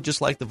 I would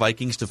just like the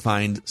Vikings to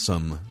find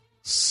some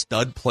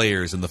stud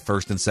players in the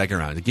 1st and 2nd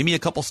round. Give me a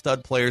couple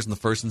stud players in the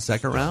 1st and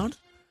 2nd round,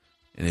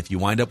 and if you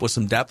wind up with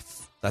some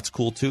depth, that's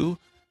cool too.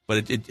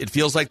 But it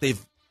feels like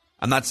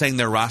I'm not saying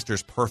their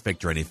roster's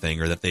perfect or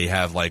anything, or that they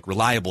have like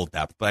reliable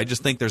depth, but I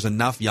just think there's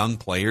enough young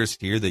players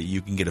here that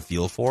you can get a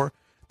feel for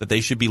that they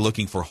should be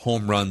looking for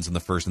home runs in the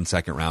first and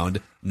second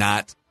round,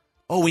 not,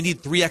 we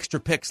need 3 extra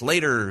picks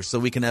later so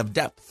we can have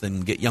depth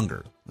and get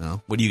younger.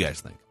 No? What do you guys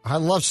think? I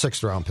love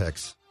 6th-round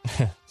picks.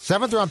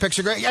 7th-round picks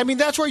are great. I mean,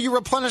 that's where you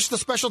replenish the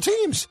special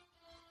teams.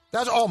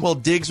 That's all. Well,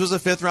 Diggs was a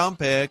 5th-round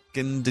pick,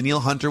 and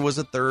Daniil Hunter was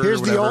a 3rd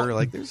Here's or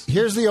whatever.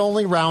 Here's the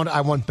only round I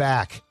want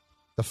back,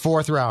 the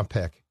 4th-round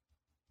pick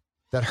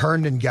that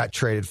Herndon got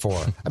traded for.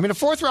 I mean, a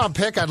 4th-round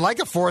pick, I'd like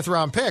a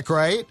 4th-round pick,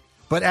 right?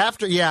 But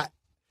after, the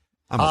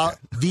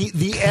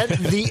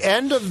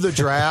end of the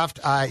draft,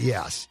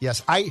 yes.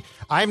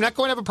 I'm not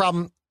going to have a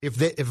problem if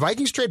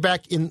Vikings trade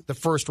back in the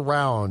first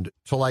round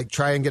to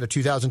try and get a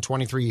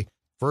 2023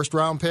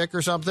 first-round pick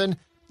or something,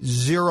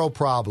 zero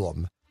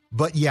problem.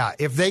 But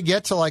if they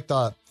get to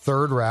the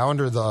 3rd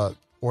round or the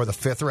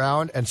 5th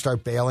round and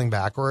start bailing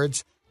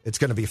backwards, it's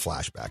going to be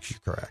flashbacks. You're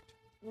correct.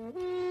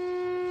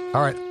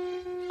 All right,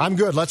 I'm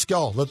good. Let's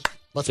go.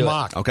 Let's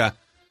mock. Okay,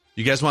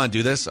 you guys want to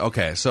do this?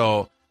 Okay, so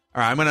all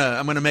right,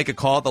 I'm gonna make a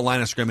call at the line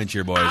of scrimmage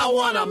here, boys. I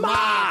want to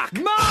mock.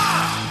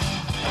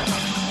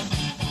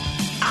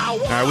 All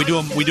right,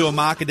 we do a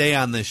mock a day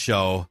on this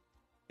show,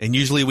 and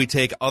usually we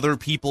take other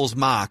people's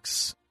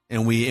mocks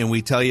and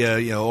we tell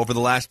you over the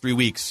last 3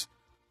 weeks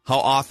how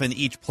often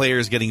each player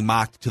is getting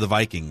mocked to the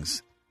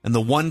Vikings. And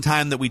the one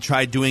time that we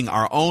tried doing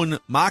our own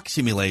mock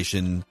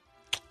simulation,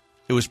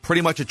 it was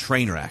pretty much a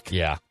train wreck.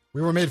 Yeah.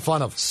 We were made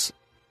fun of.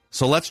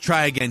 So let's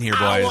try again here,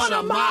 boys. I want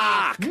to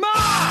mock.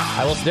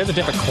 There's a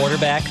different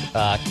quarterback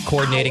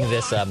coordinating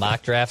this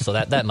mock draft, so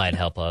that might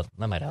help.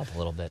 That might help a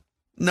little bit.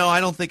 No, I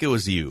don't think it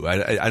was you.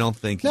 I don't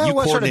think you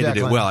coordinated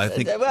it well. I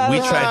think we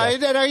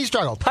tried. You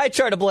struggled. Pie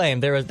chart to blame.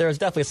 There was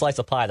definitely a slice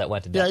of pie that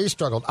went to death. Yeah, you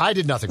struggled. I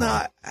did nothing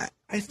wrong.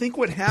 I think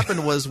what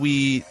happened was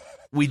we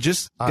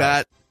just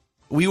got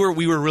we were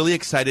really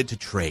excited to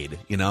trade.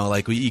 You get all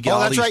these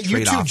that's right. trade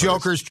You two offers.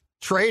 jokers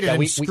traded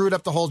and screwed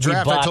up the whole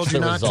draft. We I told you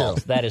not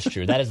to. That is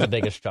true. That is the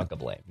biggest chunk of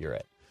blame. You're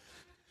right.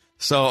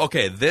 So,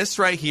 okay, this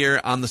right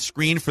here on the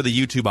screen for the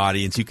YouTube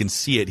audience, you can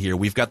see it here.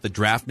 We've got the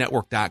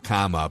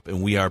draftnetwork.com up,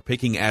 and we are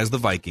picking as the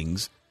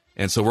Vikings.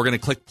 And so we're going to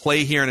click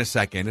play here in a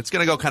second. It's going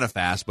to go kind of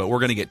fast, but we're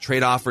going to get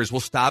trade offers.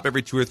 We'll stop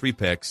every 2 or 3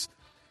 picks,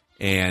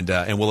 and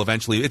we'll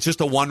eventually – it's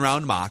just a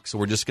one-round mock, so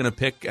we're just going to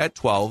pick at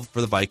 12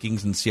 for the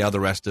Vikings and see how the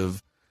rest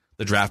of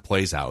the draft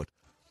plays out.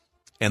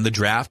 And the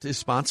draft is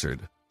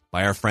sponsored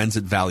by our friends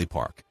at Valley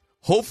Park.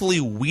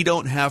 Hopefully we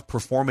don't have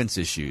performance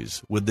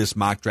issues with this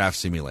mock draft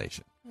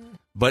simulation.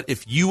 But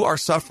if you are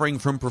suffering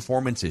from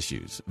performance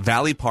issues,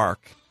 Valley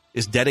Park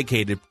is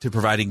dedicated to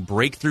providing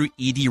breakthrough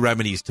ED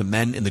remedies to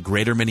men in the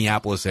greater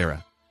Minneapolis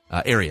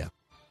area.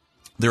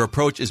 Their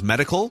approach is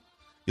medical.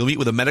 You'll meet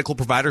with a medical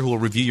provider who will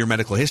review your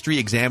medical history,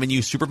 examine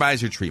you,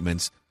 supervise your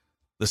treatments.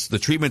 The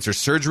treatments are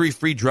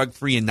surgery-free,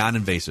 drug-free, and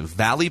non-invasive.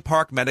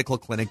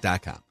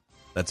 ValleyParkMedicalClinic.com.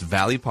 That's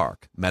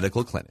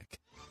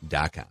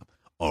ValleyParkMedicalClinic.com.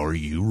 Are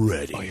you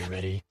ready? Are you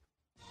ready?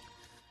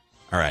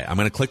 All right, I'm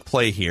going to click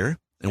play here.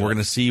 And we're going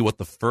to see what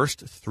the first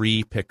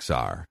 3 picks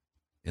are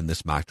in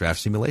this mock draft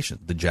simulation.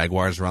 The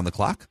Jaguars are on the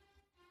clock.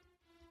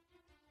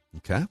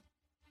 Okay.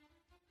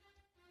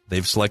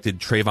 They've selected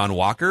Trayvon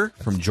Walker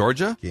from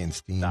Georgia,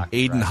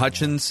 Aiden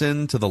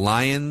Hutchinson to the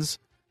Lions,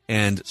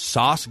 and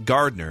Sauce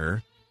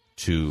Gardner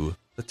to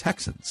the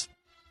Texans.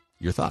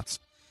 Your thoughts?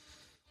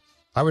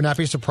 I would not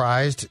be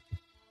surprised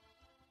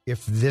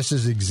if this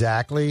is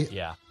exactly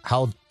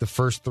how the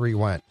first 3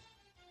 went.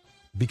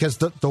 Because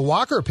the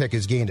Walker pick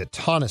has gained a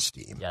ton of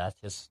steam. Yeah, that's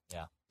just,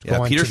 Yeah,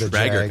 Peter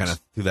Schrager kind of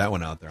threw that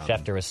one out there.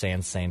 Schefter was saying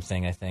the same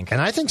thing, I think. And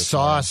I think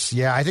Sauce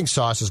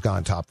has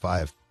gone top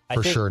 5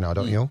 for sure now,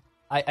 don't you?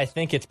 I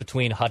think it's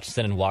between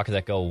Hutchinson and Walker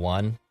that go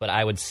 1, but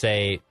I would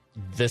say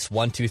this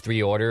 1, 2,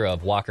 3 order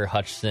of Walker,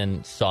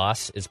 Hutchinson,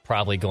 Sauce is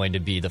probably going to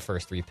be the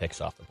first 3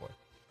 picks off the board.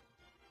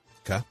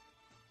 Okay.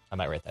 I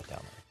might write that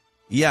down.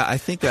 Yeah, I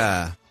think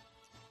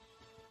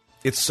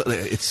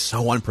it's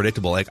so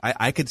unpredictable. Like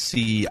I could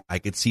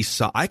actually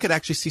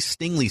see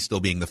Stingley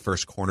still being the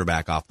first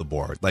cornerback off the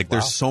board.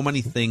 There's so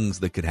many things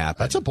that could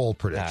happen. That's a bold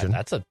prediction.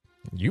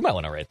 You might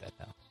want to write that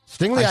down.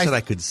 Stingley, I said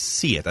I could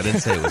see it. I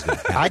didn't say it was going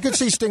to happen. I could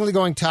see Stingley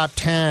going top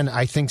 10.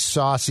 I think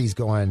Saucy's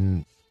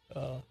going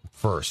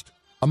first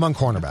among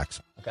cornerbacks.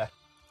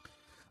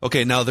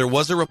 Okay. Now there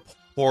was a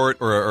report,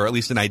 or at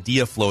least an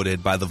idea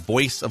floated by the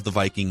voice of the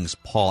Vikings,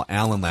 Paul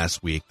Allen,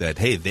 last week that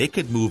they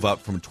could move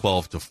up from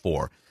 12 to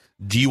 4.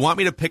 Do you want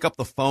me to pick up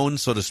the phone,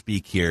 so to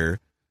speak, here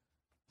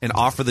and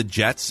offer the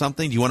Jets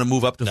something? Do you want to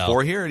move up to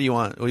 4 here, or what do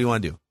you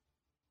want to do?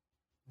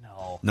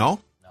 No. No?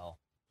 No.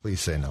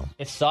 Please say no.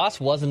 If Sauce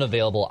wasn't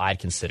available, I'd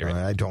consider it.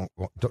 I don't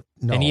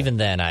no. And even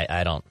then,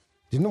 I don't.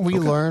 Didn't we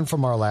learn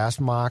from our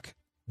last mock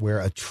where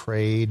a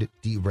trade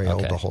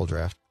derailed the whole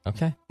draft?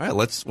 Okay. All right,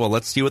 let's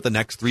see what the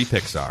next 3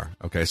 picks are.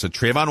 Okay, so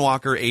Trayvon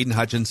Walker, Aiden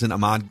Hutchinson,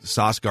 Ahmad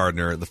Sauce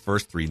Gardner, the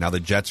first 3. Now the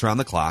Jets are on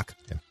the clock.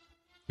 Okay.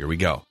 Here we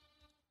go.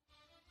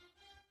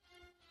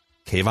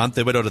 Kayvon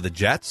Thibodeau to the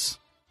Jets,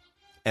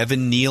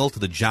 Evan Neal to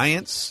the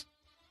Giants,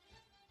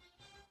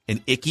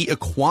 and Ike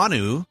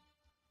Ekwonu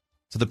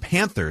to the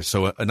Panthers.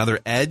 So another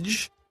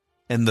edge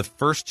and the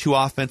first 2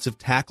 offensive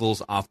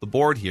tackles off the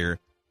board here.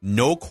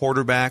 no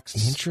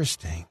quarterbacks.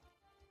 Interesting.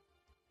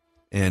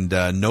 And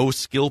no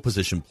skill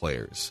position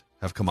players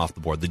have come off the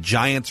board. The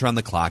Giants are on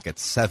the clock at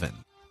 7.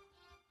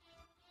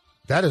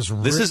 That is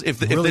this is if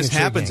really this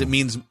happens,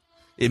 intriguing.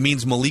 it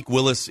means Malik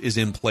Willis is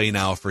in play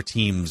now for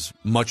teams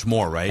much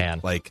more, right? Man.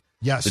 Like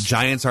yes. the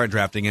Giants aren't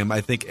drafting him.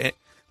 I think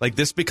like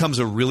this becomes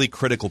a really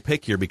critical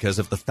pick here because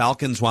if the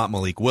Falcons want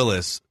Malik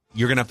Willis,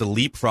 you're going to have to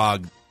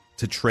leapfrog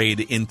to trade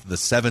into the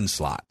 7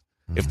 slot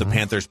if the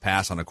Panthers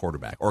pass on a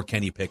quarterback or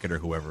Kenny Pickett or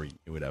whoever you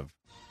would have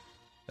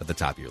at the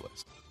top of your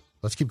list.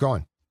 Let's keep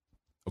going.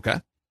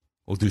 Okay.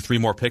 We'll do 3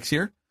 more picks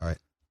here. All right.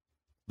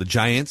 The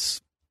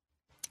Giants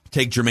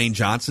take Jermaine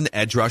Johnson,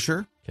 edge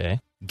rusher. Okay.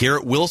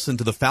 Garrett Wilson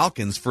to the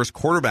Falcons, first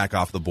quarterback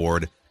off the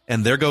board.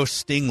 And there goes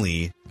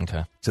Stingley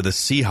to the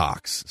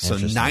Seahawks. So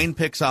 9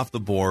 picks off the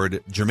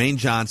board. Jermaine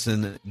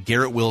Johnson,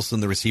 Garrett Wilson,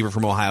 the receiver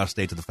from Ohio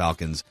State to the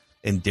Falcons,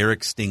 and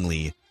Derek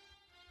Stingley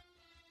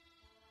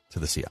to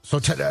the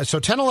Seahawks. So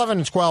 10, 11,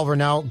 and 12 are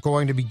now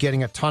going to be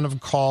getting a ton of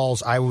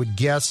calls, I would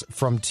guess,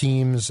 from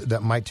teams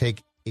that might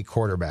take a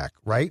quarterback,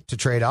 right, to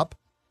trade up?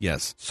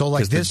 Yes. So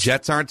like the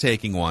Jets aren't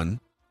taking one.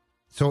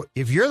 So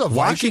if you're the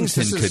Vikings,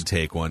 Washington could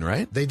take one,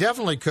 right? They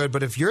definitely could,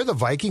 but if you're the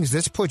Vikings,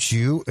 this puts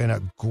you in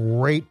a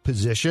great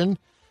position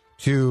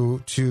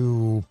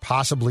to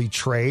possibly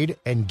trade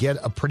and get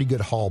a pretty good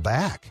haul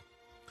back.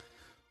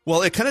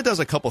 Well, it kind of does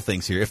a couple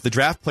things here. If the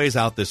draft plays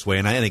out this way,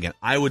 and again,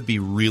 I would be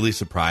really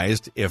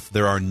surprised if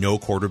there are no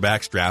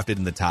quarterbacks drafted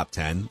in the top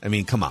 10. I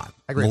mean, come on.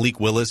 I agree. Malik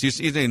Willis, you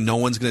think no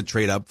one's going to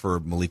trade up for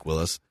Malik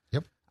Willis?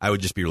 Yep. I would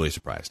just be really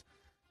surprised.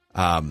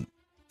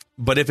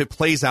 But if it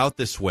plays out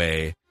this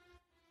way,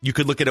 you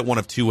could look at it one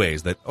of 2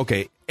 ways. That,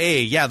 okay,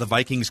 the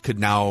Vikings could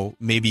now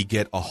maybe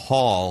get a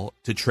haul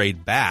to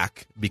trade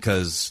back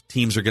because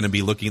teams are going to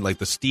be looking like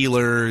the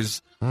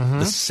Steelers,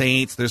 the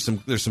Saints. There's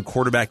some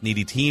quarterback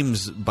needy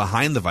teams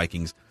behind the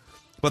Vikings.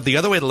 But the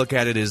other way to look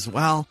at it is,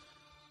 well,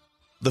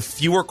 the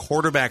fewer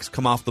quarterbacks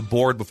come off the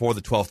board before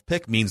the 12th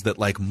pick means that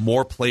like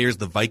more players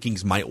the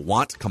Vikings might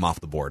want to come off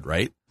the board,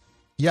 right?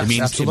 Yes,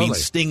 It means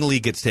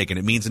Stingley gets taken.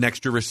 It means an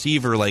extra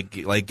receiver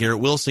like Garrett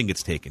Wilson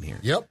gets taken here.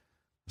 Yep.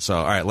 So,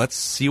 all right, let's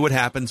see what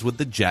happens with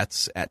the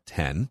Jets at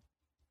 10.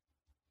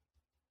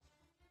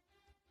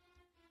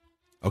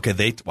 Okay,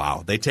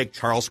 they take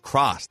Charles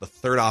Cross, the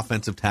 3rd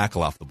offensive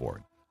tackle off the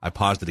board. I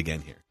paused it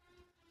again here.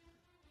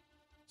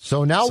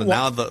 So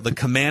now the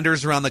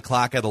Commanders are on the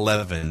clock at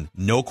 11.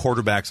 No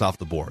quarterbacks off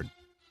the board.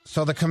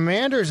 So the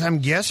Commanders, I'm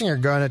guessing, are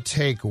going to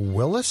take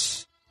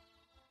Willis.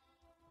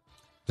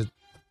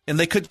 And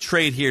they could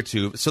trade here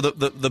too. So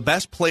the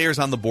best players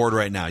on the board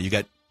right now, you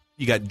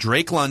got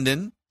Drake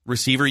London,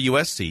 receiver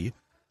USC,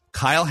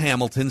 Kyle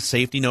Hamilton,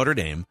 safety Notre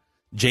Dame,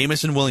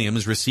 Jamison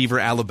Williams, receiver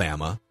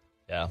Alabama.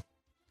 Yeah.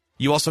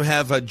 You also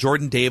have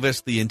Jordan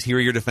Davis, the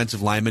interior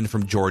defensive lineman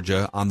from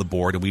Georgia, on the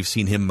board, and we've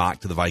seen him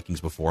mocked to the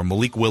Vikings before.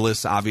 Malik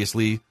Willis,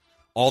 obviously,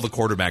 all the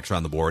quarterbacks are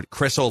on the board.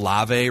 Chris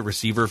Olave,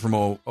 receiver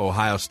from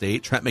Ohio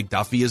State. Trent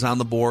McDuffie is on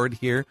the board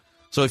here.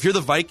 So if you're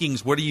the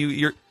Vikings,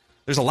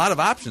 there's a lot of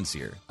options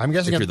here. I'm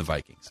guessing if you're the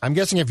Vikings. I'm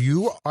guessing if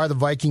you are the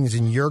Vikings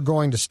and you're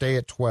going to stay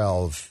at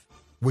 12,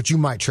 which you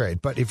might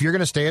trade, but if you're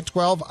going to stay at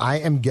 12, I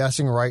am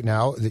guessing right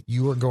now that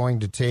you are going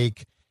to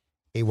take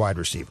a wide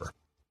receiver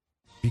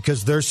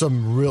because there's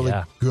some really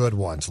good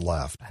ones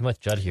left. I'm with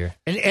Judd here.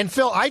 And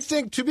Phil, I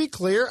think, to be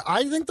clear,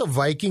 I think the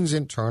Vikings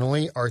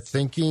internally are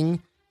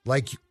thinking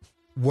like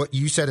what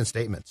you said in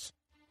statements.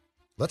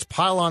 Let's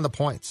pile on the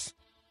points.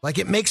 Like,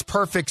 it makes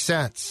perfect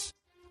sense.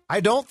 I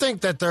don't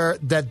think that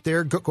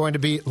they're going to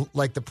be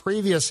like the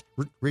previous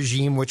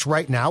regime, which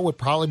right now would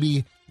probably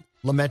be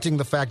lamenting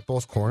the fact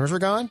both corners are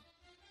gone.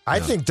 I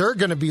think they're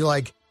going to be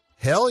like,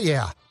 hell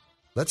yeah,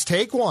 let's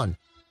take one.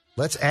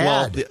 Let's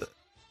add.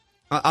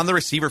 Well, on the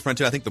receiver front,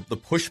 too, I think the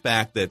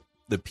pushback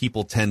that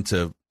people tend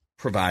to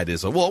provide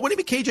is, what do you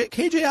mean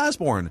KJ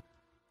Osborne?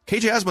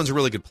 KJ Osborne's a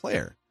really good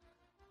player.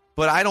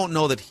 But I don't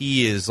know that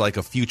he is like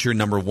a future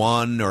number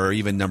 1 or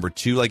even number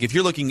 2. Like, if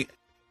you're looking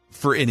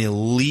for an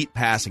elite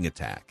passing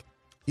attack,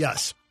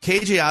 yes,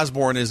 KJ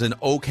Osborne is an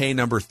okay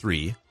number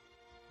 3,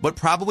 but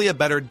probably a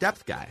better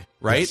depth guy,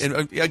 right? Yes.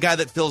 And a guy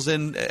that fills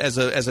in as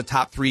a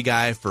top 3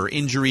 guy for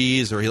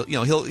injuries, or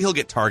he'll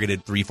get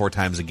targeted 3-4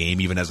 times a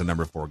game, even as a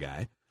number 4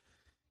 guy.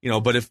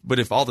 But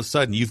if all of a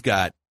sudden you've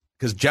got,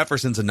 because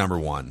Jefferson's a number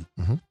 1,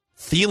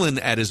 Thielen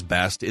at his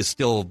best is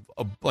still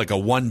like a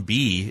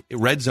 1B,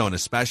 red zone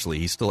especially,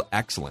 he's still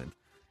excellent.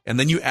 And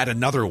then you add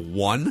another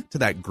 1 to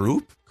that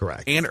group.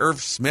 Correct. And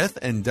Irv Smith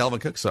and Delvin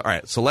Cook. So, all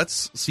right, so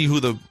let's see who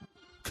the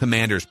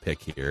Commanders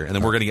pick here, and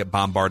then we're going to get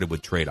bombarded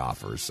with trade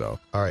offers. So,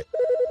 all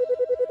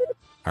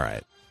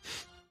right.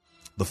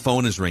 The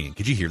phone is ringing.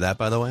 Could you hear that,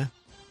 by the way?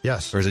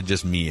 Yes. Or is it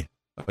just me?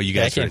 Oh, you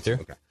guys came heard it?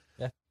 through. Okay.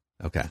 Yeah.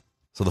 Okay.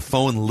 So the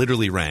phone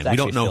literally rang. It's We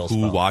don't actually know Phil's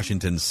who phone.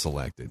 Washington's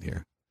selected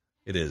here.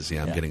 It is.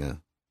 Yeah, I'm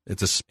getting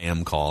it's a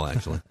spam call,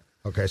 actually.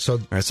 Okay, so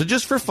all right. So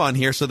just for fun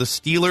here, so the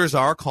Steelers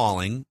are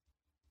calling.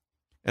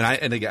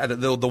 And again,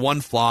 the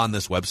one flaw on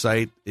this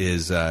website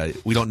is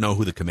we don't know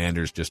who the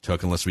Commanders just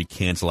took unless we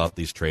cancel out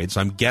these trades.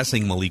 So I'm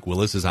guessing Malik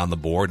Willis is on the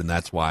board, and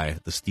that's why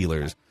the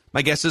Steelers.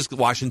 My guess is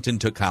Washington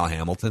took Kyle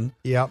Hamilton.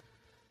 Yep.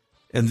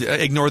 And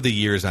ignore the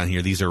years on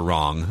here. These are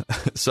wrong.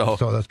 So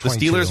that's the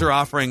 22. Steelers are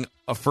offering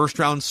a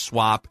first-round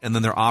swap, and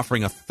then they're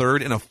offering a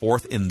third and a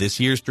fourth in this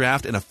year's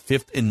draft and a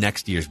fifth in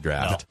next year's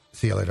draft.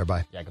 See you later.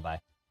 Bye. Yeah, goodbye.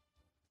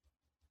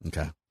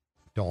 Okay.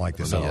 Don't like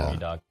this No, at all.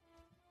 dog.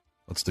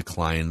 Let's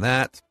decline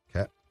that.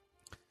 Okay.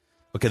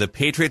 Okay, the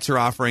Patriots are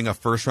offering a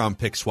first-round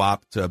pick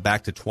swap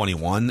back to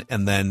 21,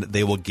 and then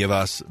they will give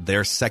us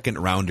their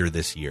second-rounder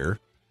this year.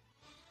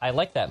 I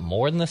like that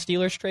more than the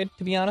Steelers trade,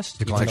 to be honest.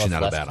 Decline. Even though Actually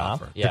it's not a less bad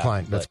comp. offer. Yeah,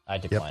 Decline. but I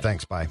decline. Yep,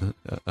 thanks. Bye.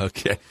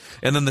 Okay.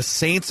 And then the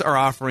Saints are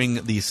offering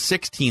the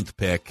 16th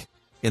pick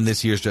in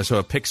this year's draft, so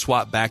a pick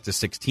swap back to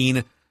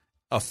 16,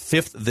 a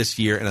fifth this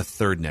year, and a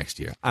third next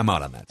year. I'm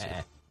out on that, too.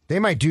 They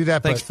might do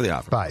that, Thanks but for the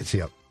offer. Bye. See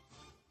you.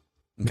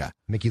 Okay.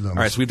 Mickey Loomis.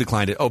 All right, so we've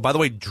declined it. Oh, by the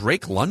way,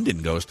 Drake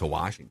London goes to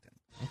Washington.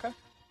 Okay.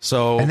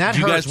 So And that do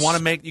you guys hurts. want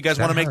to make That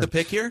the hurts.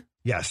 pick here?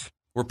 Yes.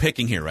 We're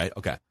picking here, right?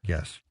 Okay.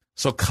 Yes.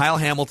 So Kyle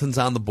Hamilton's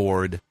on the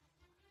board.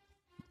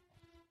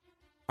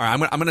 All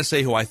right, I'm going to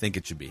say who I think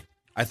it should be.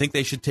 I think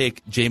they should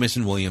take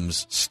Jameson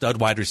Williams, stud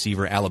wide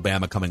receiver,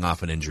 Alabama, coming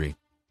off an injury.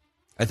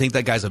 I think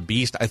that guy's a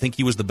beast. I think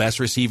he was the best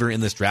receiver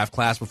in this draft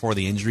class before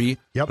the injury.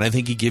 Yep. And I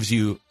think he gives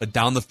you a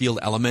down-the-field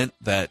element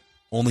that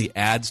only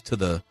adds to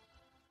the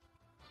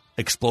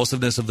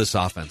explosiveness of this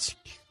offense.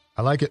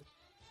 I like it.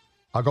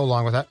 I'll go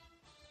along with that.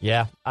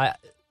 Yeah.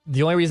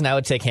 The only reason I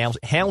would take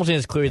Hamilton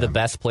is clearly the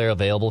best player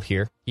available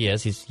here. He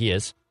is. He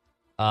is.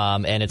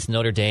 And it's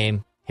Notre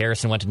Dame.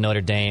 Harrison went to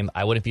Notre Dame.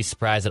 I wouldn't be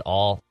surprised at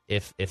all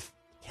if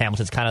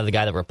Hamilton's kind of the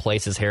guy that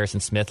replaces Harrison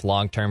Smith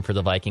long-term for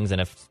the Vikings,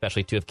 and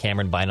especially too if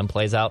Cameron Bynum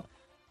plays out.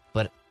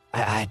 But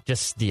I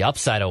just the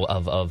upside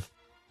of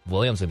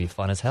Williams would be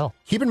fun as hell.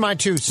 Keep in mind,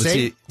 too,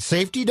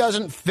 safety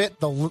doesn't fit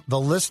the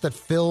list that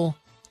Phil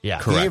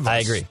Yeah, gave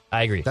us.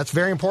 I agree. That's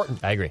very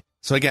important. I agree.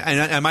 So again,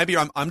 and I might be.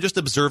 I'm just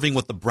observing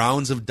what the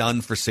Browns have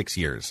done for 6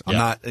 years. I'm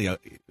not.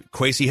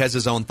 Kwesi has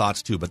his own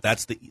thoughts too, but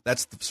that's the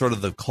sort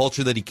of the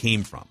culture that he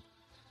came from.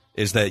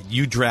 Is that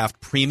you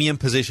draft premium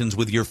positions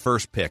with your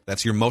first pick?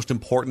 That's your most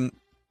important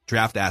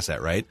draft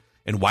asset, right?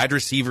 And wide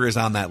receiver is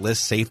on that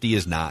list. Safety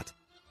is not.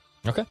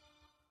 Okay.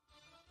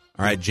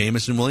 All right,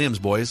 Jameson Williams,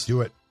 boys.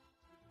 Do it.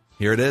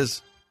 Here it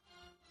is.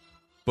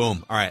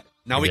 Boom. All right.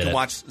 Now we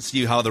can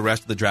see how the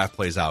rest of the draft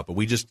plays out. But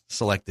we just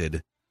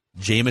selected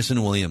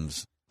Jameson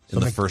Williams in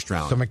the first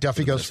round. So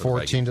McDuffie goes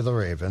 14 to the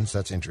Ravens.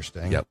 That's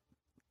interesting. Yep.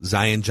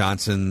 Zion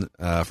Johnson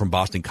from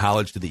Boston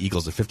College to the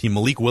Eagles at 15.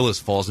 Malik Willis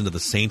falls into the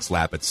Saints'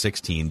 lap at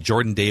 16.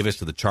 Jordan Davis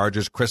to the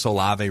Chargers. Chris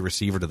Olave,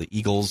 receiver to the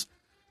Eagles.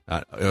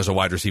 It was a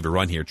wide receiver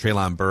run here.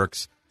 Treylon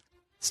Burks.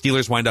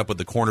 Steelers wind up with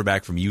the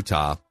cornerback from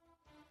Utah.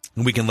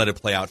 And we can let it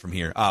play out from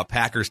here.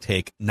 Packers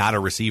take not a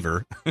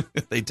receiver.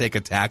 They take a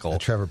tackle.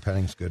 Trevor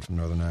Penning's good from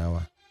Northern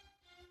Iowa.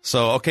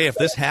 So, okay, if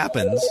this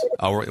happens,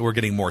 we're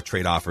getting more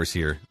trade offers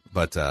here.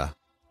 But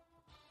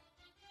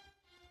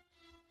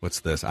what's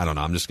this? I don't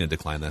know. I'm just going to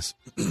decline this.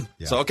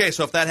 Yeah. So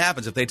if that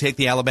happens, if they take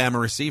the Alabama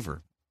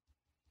receiver,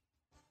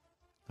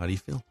 how do you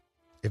feel?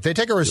 If they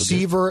take a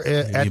receiver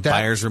at that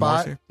buyer's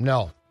remorse spot, here?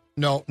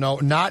 no,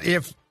 not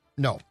if,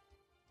 no.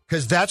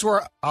 Because that's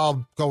where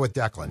I'll go with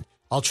Declan.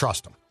 I'll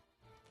trust him.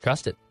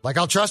 Trust it. Like,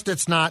 I'll trust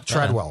it's not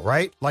Treadwell,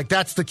 right? Like,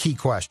 that's the key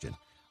question.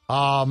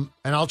 And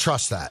I'll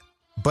trust that.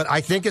 But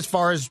I think as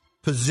far as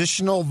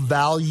positional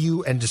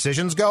value and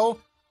decisions go,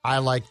 I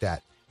like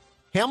that.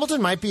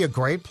 Hamilton might be a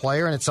great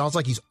player, and it sounds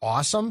like he's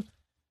awesome,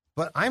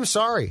 but I'm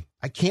sorry.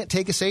 I can't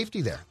take a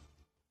safety there.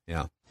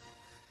 Yeah.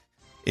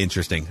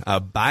 Interesting.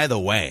 By the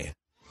way,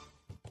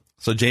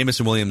 so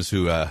Jameson Williams,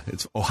 who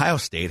it's Ohio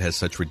State has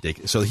such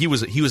ridiculous. So he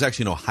was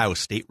actually an Ohio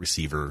State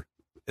receiver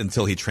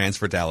until he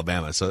transferred to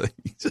Alabama. So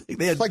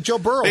they had like Joe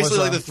Burrow. Basically,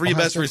 was like the three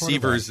Ohio best State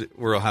receivers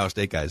were Ohio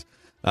State guys.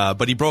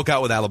 But he broke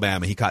out with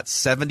Alabama. He caught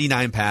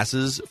 79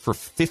 passes for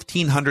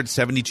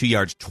 1,572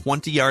 yards,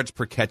 20 yards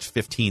per catch,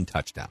 15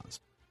 touchdowns.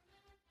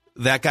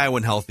 That guy,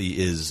 when healthy,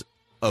 is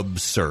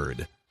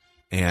absurd.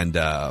 And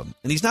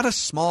he's not a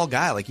small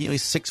guy. Like,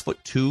 he's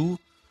 6'2",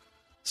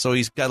 so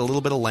he's got a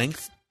little bit of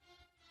length.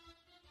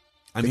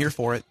 I'm here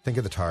for it. Think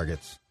of the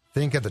targets.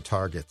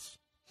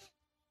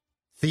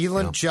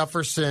 Thielen,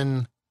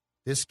 Jefferson,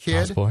 this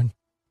kid, Osborne.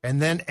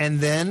 and then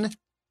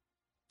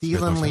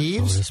Thielen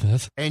leaves,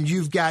 Smith. and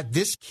you've got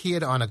this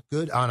kid on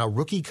a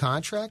rookie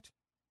contract.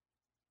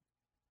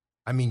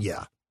 I mean,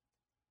 yeah,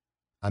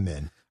 I'm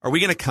in. Are we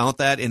going to count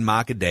that in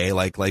mock a day?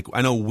 Like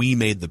I know we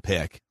made the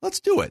pick. Let's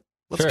do it.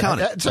 Let's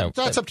count it.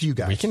 That's up to you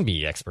guys. We can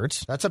be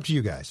experts. That's up to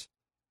you guys.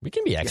 We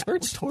can be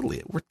experts.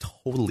 Yeah, we're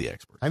totally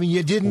experts. I mean,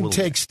 you didn't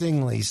take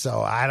Stingley,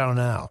 so I don't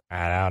know.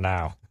 I don't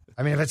know.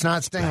 I mean, if it's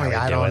not Stingley,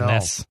 I Doing don't know.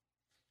 this.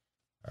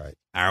 All right.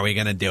 Are we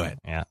going to do it?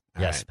 Yeah.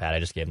 All Yes, right. Pat. I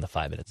just gave him the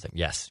 5 minutes thing.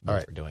 Yes. All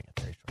right. We're doing it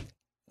very shortly.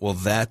 Well,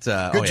 that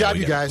good job,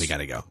 you guys. We got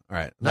to go. All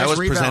right. Nice that was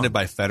rebound. presented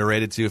by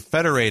Federated too.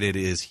 Federated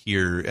is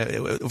here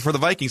for the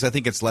Vikings. I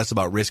think it's less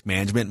about risk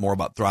management, more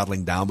about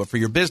throttling down. But for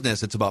your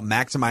business, it's about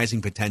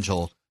maximizing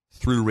potential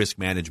through risk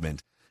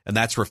management, and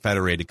that's where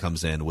Federated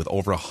comes in. With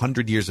over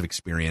 100 years of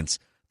experience,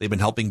 they've been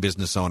helping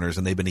business owners,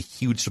 and they've been a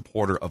huge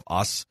supporter of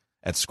us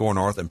at Score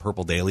North and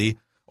Purple Daily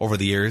over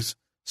the years.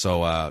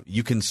 So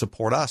you can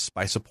support us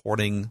by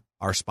supporting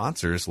our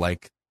sponsors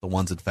like the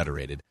ones at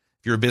Federated.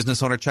 If you're a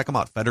business owner, check them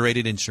out,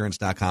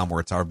 federatedinsurance.com, where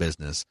it's our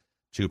business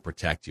to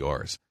protect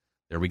yours.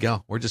 There we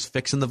go. We're just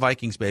fixing the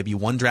Vikings, baby.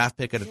 One draft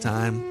pick at a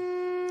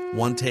time,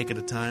 one take at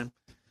a time.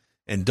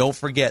 And don't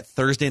forget,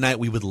 Thursday night,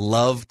 we would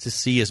love to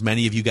see as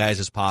many of you guys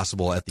as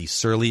possible at the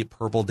Surly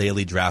Purple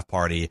Daily Draft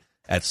Party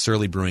at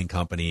Surly Brewing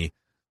Company.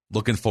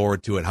 Looking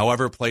forward to it.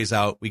 However it plays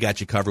out, we got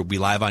you covered. We'll be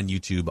live on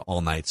YouTube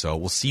all night. So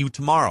we'll see you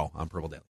tomorrow on Purple Daily.